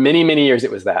 For many, many years,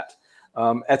 it was that.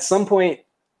 At some point,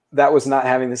 that was not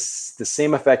having the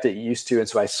same effect it used to, and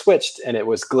so I switched, and it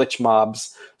was Glitch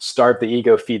Mob's Starve the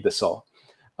Ego, Feed the Soul.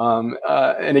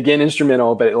 And again,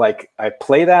 instrumental, but I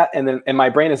play that, and my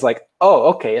brain is like, oh,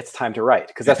 okay, it's time to write,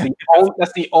 because that's the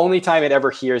only time it ever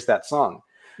hears that song.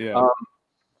 Yeah.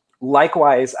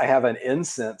 Likewise, I have an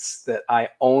incense that I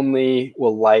only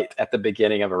will light at the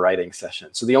beginning of a writing session.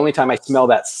 So the only time I smell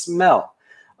that smell.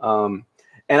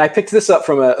 And I picked this up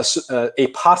from a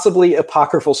possibly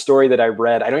apocryphal story that I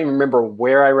read. I don't even remember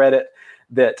where I read it,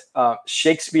 that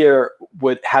Shakespeare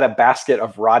had a basket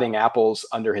of rotting apples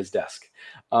under his desk.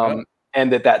 And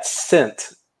that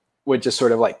scent would just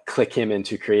sort of click him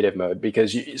into creative mode,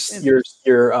 because your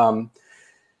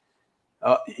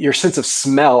sense of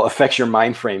smell affects your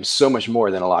mind frame so much more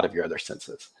than a lot of your other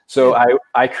senses. So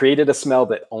I created a smell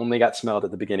that only got smelled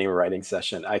at the beginning of a writing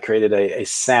session. I created a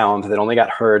sound that only got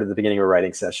heard at the beginning of a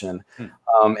writing session.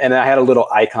 And I had a little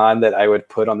icon that I would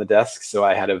put on the desk. So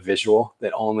I had a visual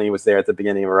that only was there at the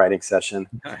beginning of a writing session.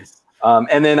 Nice.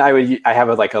 And then I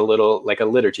have like a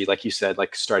liturgy, like you said,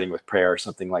 like starting with prayer or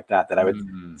something like that, that I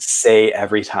would say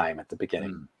every time at the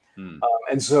beginning.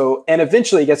 And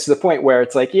eventually it gets to the point where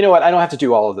it's like, you know what, I don't have to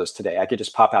do all of those today. I could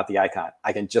just pop out the icon.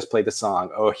 I can just play the song.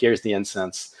 Oh, here's the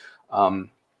incense.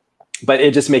 But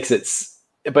it just makes it,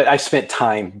 but I spent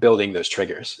time building those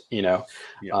triggers, you know?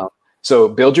 Yeah. So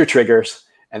build your triggers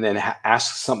and then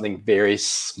ask something very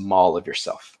small of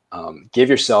yourself. Give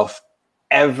yourself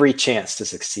every chance to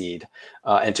succeed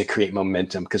and to create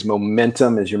momentum, because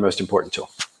momentum is your most important tool.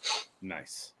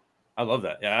 Nice. I love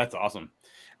that. Yeah, that's awesome.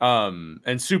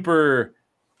 And super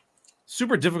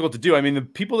difficult to do. I mean, the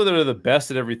people that are the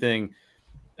best at everything,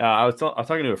 I was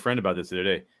talking to a friend about this the other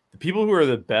day. The people who are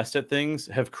the best at things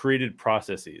have created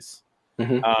processes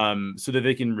so that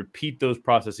they can repeat those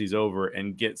processes over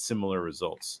and get similar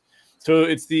results. So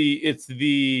it's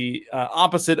the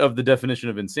opposite of the definition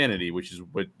of insanity, which is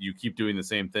what you keep doing the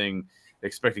same thing,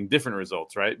 expecting different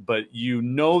results, right? But you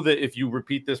know that if you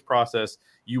repeat this process,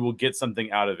 you will get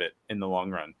something out of it in the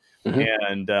long run.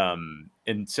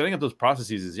 And setting up those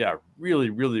processes is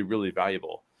really, really, really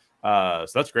valuable. So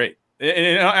that's great.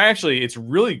 And actually, it's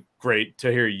really great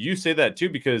to hear you say that too,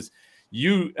 because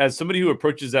you, as somebody who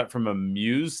approaches that from a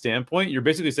muse standpoint, you're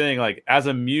basically saying, like, as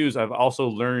a muse, I've also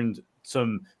learned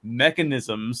some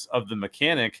mechanisms of the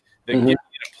mechanic that get me in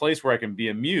a place where I can be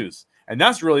a muse. And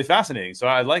that's really fascinating. So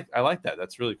I like that.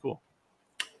 That's really cool.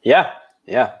 Yeah.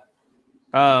 Yeah.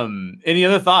 Any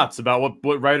other thoughts about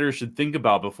what writers should think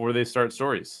about before they start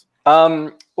stories?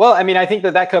 Well, I mean, I think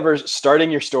that covers starting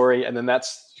your story, and then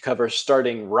covers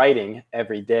starting writing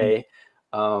every day.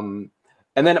 And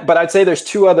then, but I'd say there's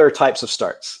two other types of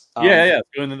starts. Let's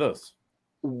go into those.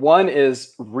 One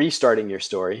is restarting your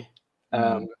story.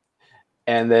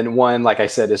 And then one, like I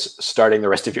said, is starting the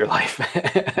rest of your life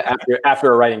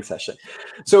after a writing session.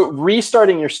 So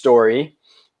restarting your story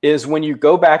is when you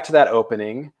go back to that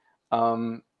opening,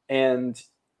 and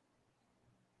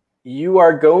you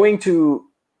are going to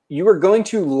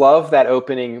love that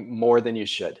opening more than you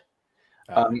should.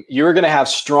 You are going to have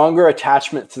stronger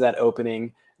attachment to that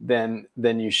opening than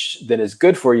is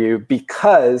good for you,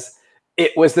 because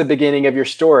it was the beginning of your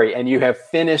story, and you have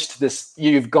finished this.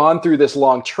 You've gone through this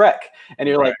long trek, and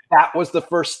you're like, that was the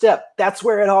first step. That's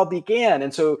where it all began,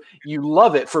 and so you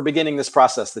love it for beginning this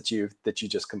process that you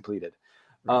just completed.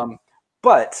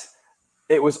 But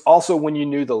it was also when you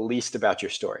knew the least about your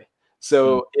story.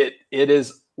 So it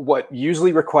is what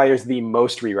usually requires the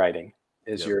most rewriting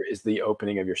is the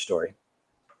opening of your story.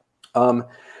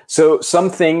 So some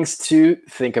things to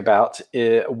think about.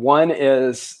 One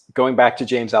is going back to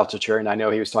James Altucher, and I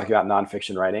know he was talking about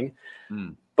nonfiction writing,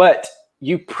 but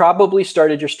you probably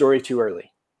started your story too early.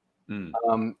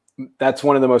 That's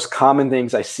one of the most common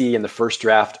things I see in the first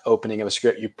draft opening of a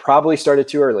script. You probably started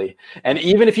too early. And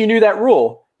even if you knew that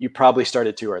rule, you probably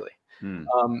started too early.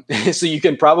 So you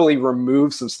can probably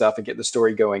remove some stuff and get the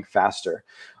story going faster.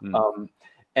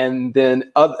 And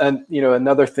then,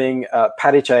 another thing,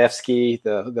 Patty Chayefsky,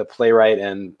 the playwright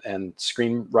and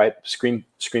screenwriter,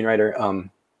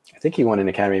 I think he won an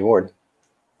Academy Award.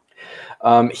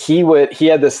 He would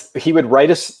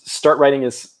start writing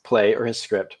his play or his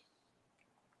script,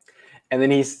 and then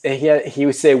he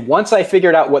would say, once I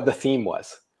figured out what the theme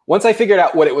was, once I figured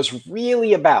out what it was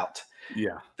really about,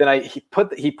 then he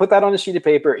put that on a sheet of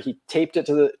paper, he taped it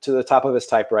to the top of his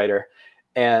typewriter,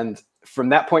 and from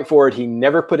that point forward, he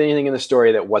never put anything in the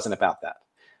story that wasn't about that.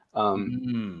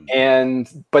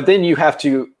 But then you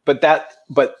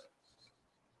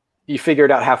figure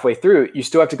it out halfway through, you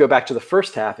still have to go back to the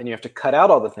first half, and you have to cut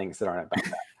out all the things that aren't about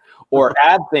that, or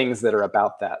add things that are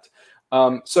about that.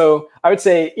 So I would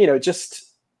say,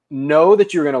 just know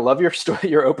that you're going to love your story,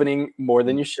 your opening, more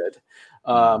than you should.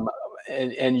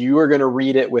 And you are going to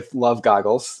read it with love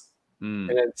goggles.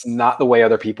 And it's not the way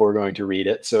other people are going to read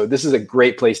it. So this is a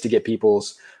great place to get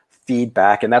people's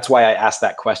feedback. And that's why I asked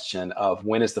that question of,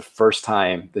 when is the first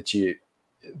time that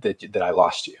I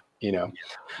lost you,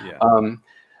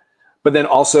 but then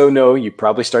also know you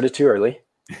probably started too early.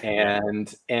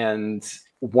 And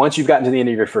once you've gotten to the end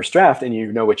of your first draft and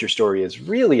you know what your story is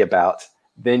really about,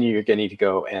 then you're going to need to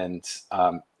go and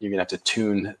you're going to have to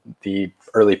tune the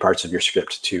early parts of your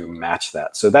script to match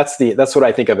that. So that's what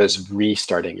I think of as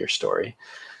restarting your story.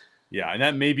 Yeah, and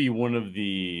that may be one of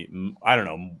the, I don't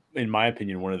know, in my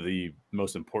opinion, one of the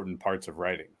most important parts of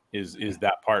writing is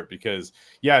that part, because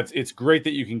it's great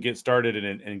that you can get started,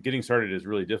 and getting started is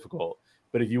really difficult.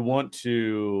 But if you want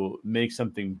to make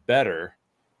something better,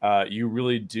 you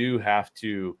really do have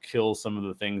to kill some of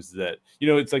the things that,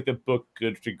 it's like the book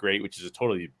Good to Great, which is a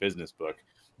totally business book.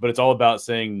 but it's all about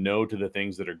saying no to the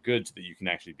things that are good so that you can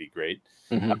actually be great.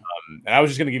 Mm-hmm. And I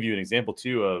was just going to give you an example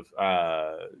too of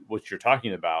what you're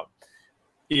talking about.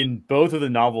 In both of the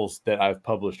novels that I've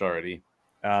published already,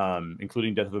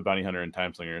 including Death of a Bounty Hunter and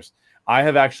Timeslingers, I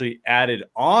have actually added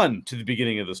on to the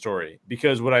beginning of the story,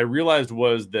 because what I realized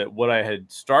was that where I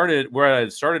had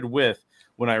started with,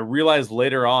 when I realized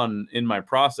later on in my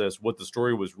process what the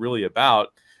story was really about,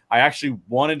 I actually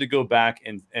wanted to go back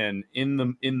and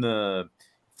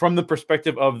from the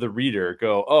perspective of the reader,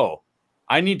 go, oh,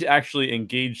 I need to actually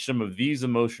engage some of these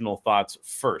emotional thoughts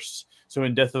first. So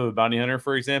in Death of a Bounty Hunter,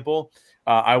 for example,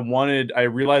 I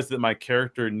realized that my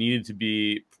character needed to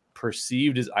be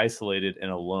perceived as isolated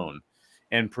and alone.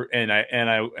 And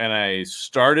I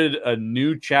started a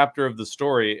new chapter of the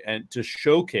story and to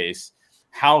showcase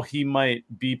how he might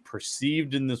be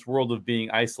perceived in this world of being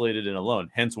isolated and alone.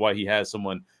 Hence why he has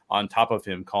someone on top of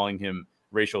him calling him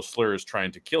racial slurs,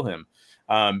 trying to kill him.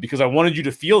 Because I wanted you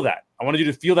to feel that. I wanted you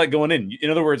to feel that going in. In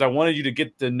other words, I wanted you to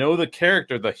get to know the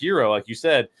character, the hero, like you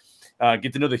said,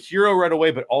 get to know the hero right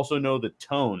away, but also know the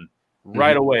tone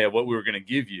right away of what we were going to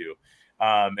give you.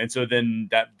 And so then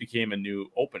that became a new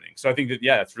opening. So I think that,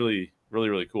 yeah, it's really, really,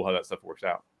 really cool how that stuff works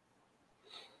out.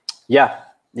 Yeah.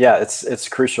 Yeah. It's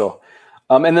crucial.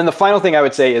 And then the final thing I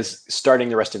would say is starting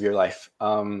the rest of your life.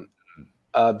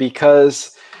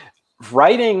 Because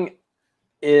writing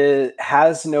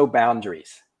has no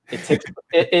boundaries.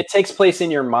 It takes place in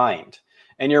your mind,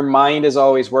 and your mind is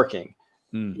always working.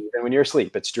 Even when you're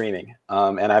asleep, it's dreaming.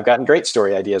 And I've gotten great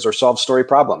story ideas or solved story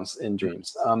problems in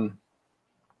dreams.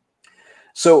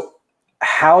 So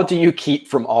how do you keep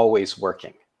from always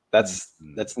working? That's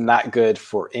not good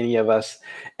for any of us.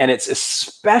 And it's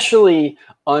especially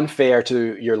unfair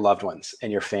to your loved ones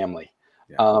and your family,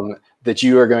 that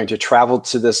you are going to travel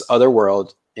to this other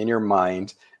world in your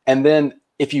mind. And then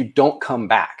if you don't come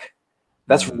back,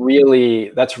 that's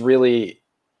really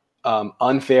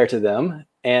unfair to them.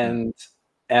 And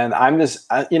I'm just,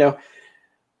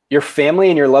 your family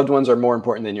and your loved ones are more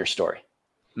important than your story.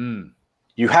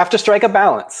 You have to strike a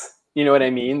balance. You know what I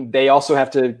mean? They also have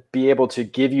to be able to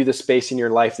give you the space in your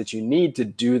life that you need to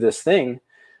do this thing,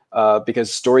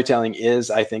 because storytelling is,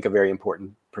 I think, a very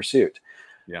important pursuit.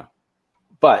 Yeah.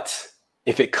 But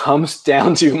if it comes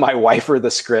down to my wife or the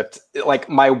script, like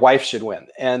my wife should win.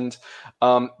 And,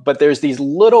 but there's these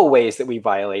little ways that we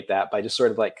violate that by just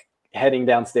sort of like heading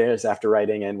downstairs after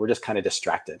writing, and we're just kind of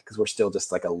distracted because we're still just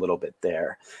like a little bit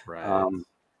there. Right.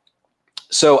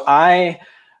 So I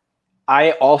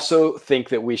also think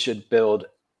that we should build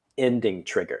ending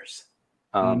triggers.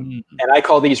 And I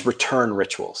call these return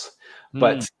rituals.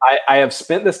 But I have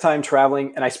spent this time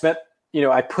traveling, and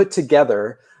I put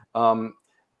together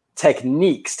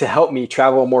techniques to help me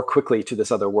travel more quickly to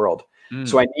this other world.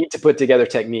 So I need to put together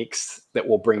techniques that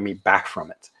will bring me back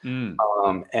from it.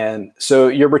 And so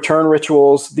your return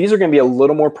rituals, these are going to be a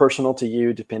little more personal to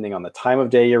you depending on the time of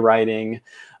day you're writing,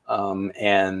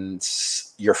 and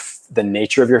the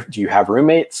nature of do you have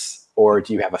roommates or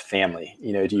do you have a family?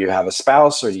 Do you have a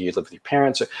spouse or do you live with your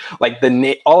parents? Or like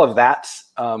all of that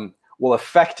will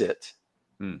affect it.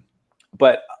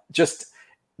 But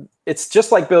it's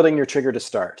just like building your trigger to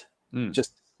start.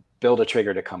 Just build a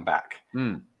trigger to come back.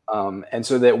 And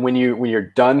so that when you're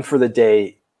done for the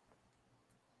day,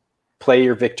 play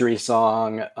your victory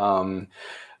song,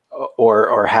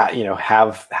 or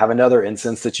have another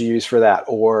instance that you use for that,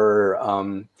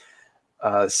 or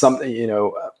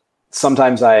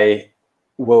sometimes I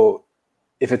will,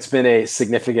 if it's been a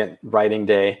significant writing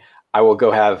day, I will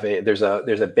go have there's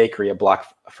a bakery a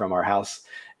block from our house,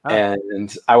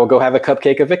 and I will go have a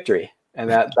cupcake of victory. And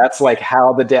that's like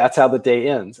that's how the day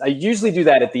ends. I usually do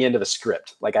that at the end of a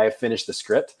script. Like I have finished the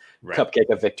script, cupcake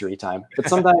of victory time. But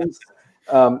sometimes,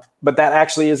 but that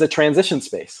actually is a transition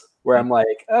space where I'm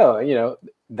like, oh,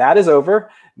 that is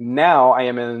over. Now I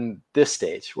am in this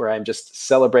stage where I'm just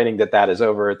celebrating that is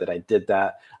over, that I did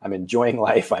that. I'm enjoying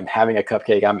life. I'm having a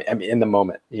cupcake. I'm in the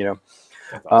moment,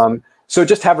 Awesome. So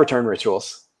just have return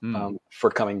rituals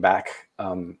for coming back.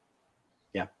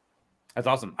 That's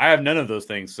awesome. I have none of those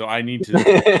things, so I need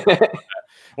to.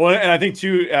 Well, and I think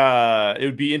too, it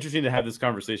would be interesting to have this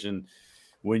conversation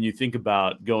when you think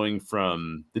about going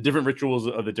from the different rituals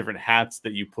of the different hats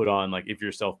that you put on, like if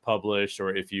you're self-published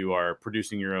or if you are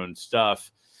producing your own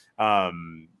stuff. What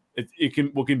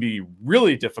can be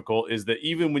really difficult is that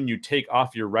even when you take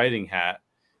off your writing hat,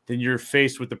 then you're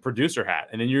faced with the producer hat,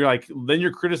 and then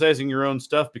you're criticizing your own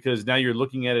stuff because now you're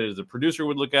looking at it as a producer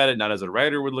would look at it, not as a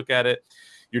writer would look at it.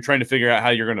 You're trying to figure out how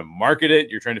you're going to market it.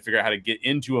 You're trying to figure out how to get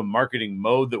into a marketing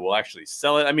mode that will actually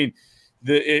sell it. I mean,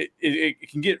 it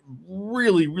can get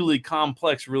really, really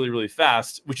complex really, really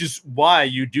fast, which is why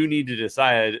you do need to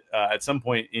decide at some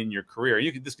point in your career.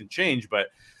 This can change, but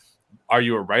are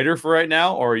you a writer for right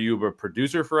now, or are you a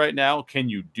producer for right now? Can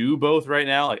you do both right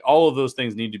now? Like, all of those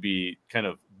things need to be kind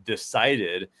of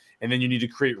decided, and then you need to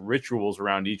create rituals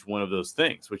around each one of those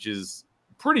things, which is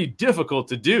pretty difficult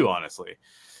to do, honestly.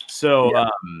 So, yeah.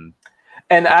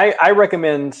 And I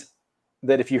recommend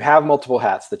that if you have multiple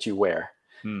hats that you wear,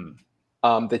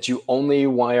 that you only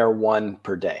wear one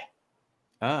per day.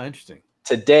 Ah, interesting.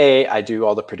 Today, I do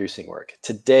all the producing work.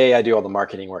 Today, I do all the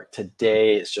marketing work.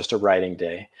 Today, it's just a writing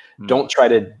day. Don't try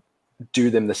to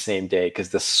do them the same day, because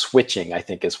the switching, I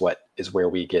think, is where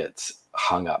we get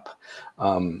hung up.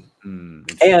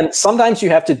 And sometimes you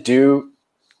have to do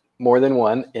more than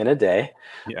one in a day.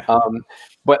 Yeah.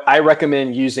 But I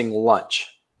recommend using lunch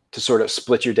to sort of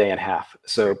split your day in half.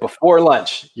 So before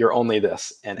lunch, you're only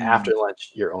this, and after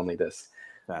lunch, you're only this.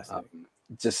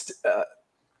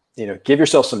 Give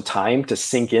yourself some time to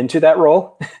sink into that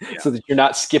role, so that you're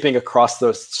not skipping across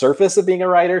the surface of being a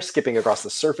writer, skipping across the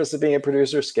surface of being a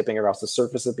producer, skipping across the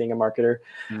surface of being a marketer.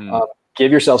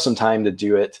 Give yourself some time to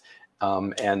do it.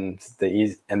 And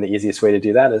the easiest way to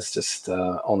do that is just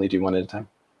only do one at a time.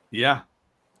 Yeah.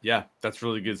 That's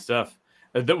really good stuff.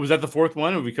 Was that the fourth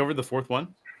one? Have we covered the fourth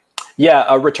one?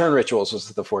 Yeah, return rituals was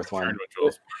the fourth one.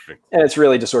 Rituals, perfect. And it's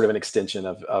really just sort of an extension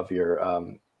of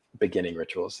your beginning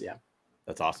rituals. Yeah,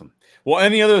 that's awesome. Well,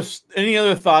 any other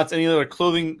thoughts? Any other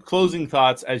closing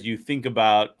thoughts as you think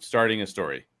about starting a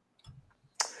story?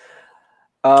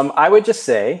 I would just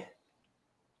say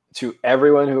to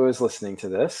everyone who is listening to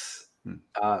this,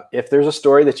 if there's a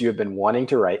story that you have been wanting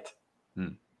to write,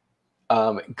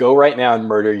 go right now and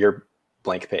murder your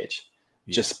blank page.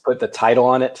 Just put the title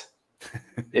on it.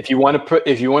 If you want to put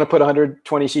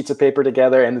 120 sheets of paper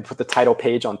together and then put the title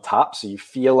page on top, so you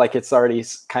feel like it's already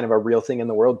kind of a real thing in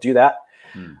the world, do that.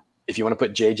 If you want to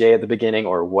put JJ at the beginning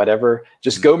or whatever,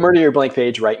 just go murder your blank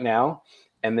page right now,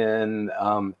 and then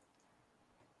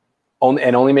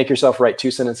only make yourself write 2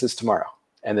 sentences tomorrow,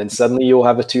 and then suddenly you will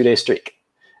have a 2-day streak.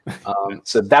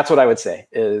 So that's what I would say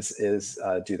is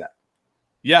do that.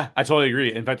 Yeah, I totally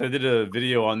agree. In fact, I did a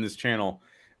video on this channel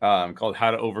called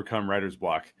 "How to Overcome Writer's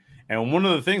Block," and one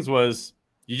of the things was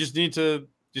you just need to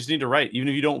write, even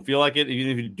if you don't feel like it,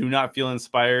 even if you do not feel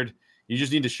inspired. You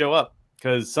just need to show up,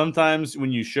 because sometimes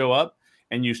when you show up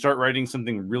and you start writing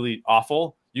something really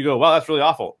awful, you go, "Wow, that's really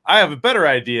awful. I have a better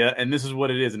idea, and this is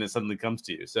what it is," and it suddenly comes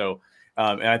to you. So,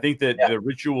 and I think that the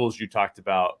rituals you talked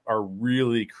about are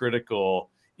really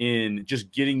critical in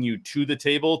just getting you to the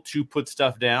table to put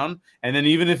stuff down. And then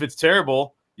even if it's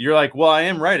terrible, you're like, well, I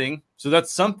am writing, so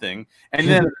that's something. And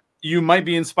then you might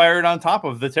be inspired on top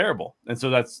of the terrible. And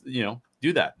so that's,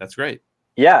 do that. That's great.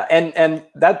 Yeah. And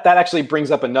that actually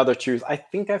brings up another truth. I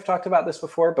think I've talked about this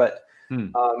before, but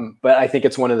I think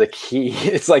it's one of the key,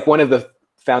 it's like one of the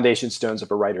foundation stones of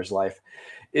a writer's life,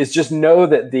 is just know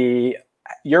that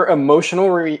your emotional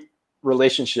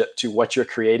relationship to what you're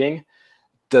creating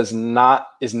is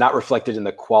not reflected in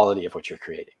the quality of what you're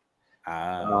creating.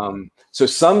 So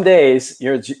some days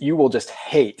you will just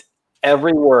hate,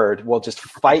 every word will just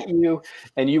fight you,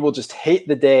 and you will just hate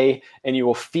the day, and you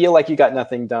will feel like you got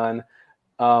nothing done.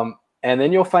 And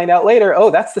then you'll find out later,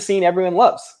 oh, that's the scene everyone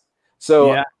loves.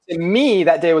 So to me,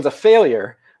 that day was a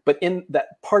failure, but in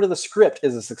that part of the script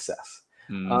is a success.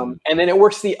 And then it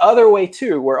works the other way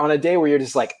too, where on a day where you're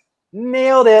just like,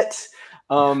 nailed it,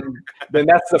 then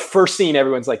that's the first scene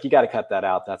everyone's like, you got to cut that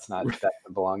out. That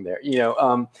doesn't belong there.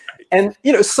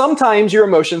 Sometimes your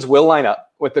emotions will line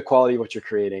up with the quality of what you're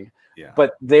creating,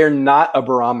 but they're not a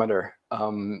barometer.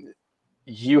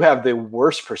 You have the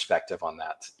worst perspective on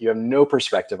that. You have no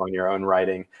perspective on your own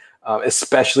writing,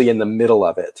 especially in the middle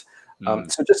of it.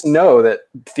 So just know that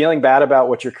feeling bad about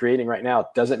what you're creating right now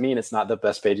doesn't mean it's not the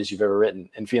best pages you've ever written,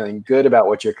 and feeling good about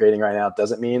what you're creating right now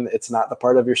doesn't mean it's not the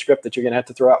part of your script that you're going to have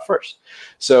to throw out first.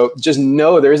 So just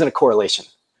know there isn't a correlation.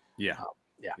 Yeah.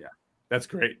 That's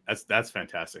great. That's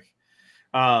fantastic.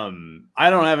 I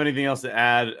don't have anything else to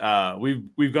add.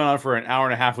 We've gone on for an hour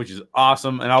and a half, which is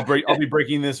awesome. And I'll be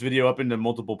breaking this video up into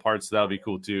multiple parts. So that'll be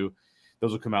cool too.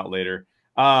 Those will come out later.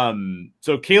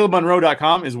 So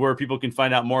CalebMonroe.com is where people can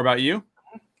find out more about you.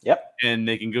 Yep. And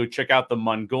they can go check out the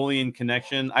Mongolian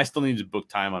Connection. I still need to book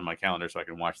time on my calendar so I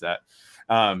can watch that.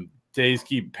 Days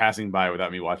keep passing by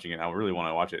without me watching it. I really want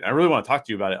to watch it. I really want to talk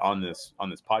to you about it on this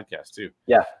podcast too.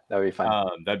 Yeah, that would be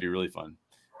fun. That'd be really fun.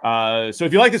 So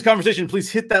if you like this conversation,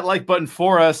 please hit that like button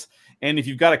for us. And if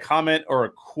you've got a comment or a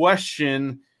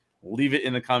question, leave it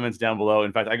in the comments down below.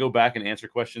 In fact, I go back and answer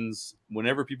questions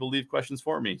whenever people leave questions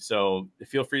for me. So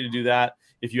feel free to do that.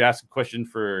 If you ask a question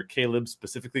for Caleb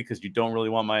specifically because you don't really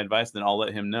want my advice, then I'll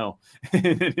let him know.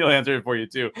 And he'll answer it for you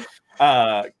too.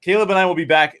 Caleb and I will be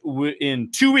back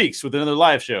in 2 weeks with another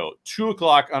live show, 2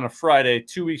 o'clock on a Friday,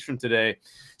 2 weeks from today.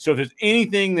 So if there's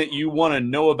anything that you want to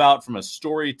know about from a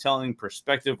storytelling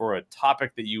perspective or a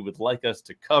topic that you would like us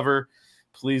to cover,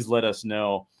 please let us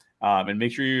know. And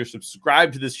make sure you're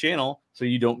subscribed to this channel so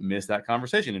you don't miss that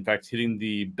conversation. In fact, hitting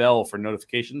the bell for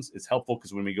notifications is helpful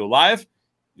because when we go live,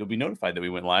 you'll be notified that we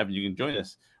went live and you can join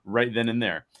us right then and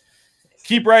there.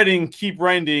 Keep writing, keep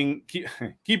grinding,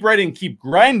 keep writing, keep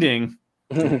grinding.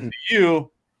 See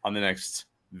you on the next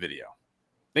video.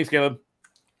 Thanks, Caleb.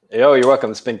 Yo, you're welcome.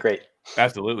 It's been great.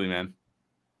 Absolutely, man.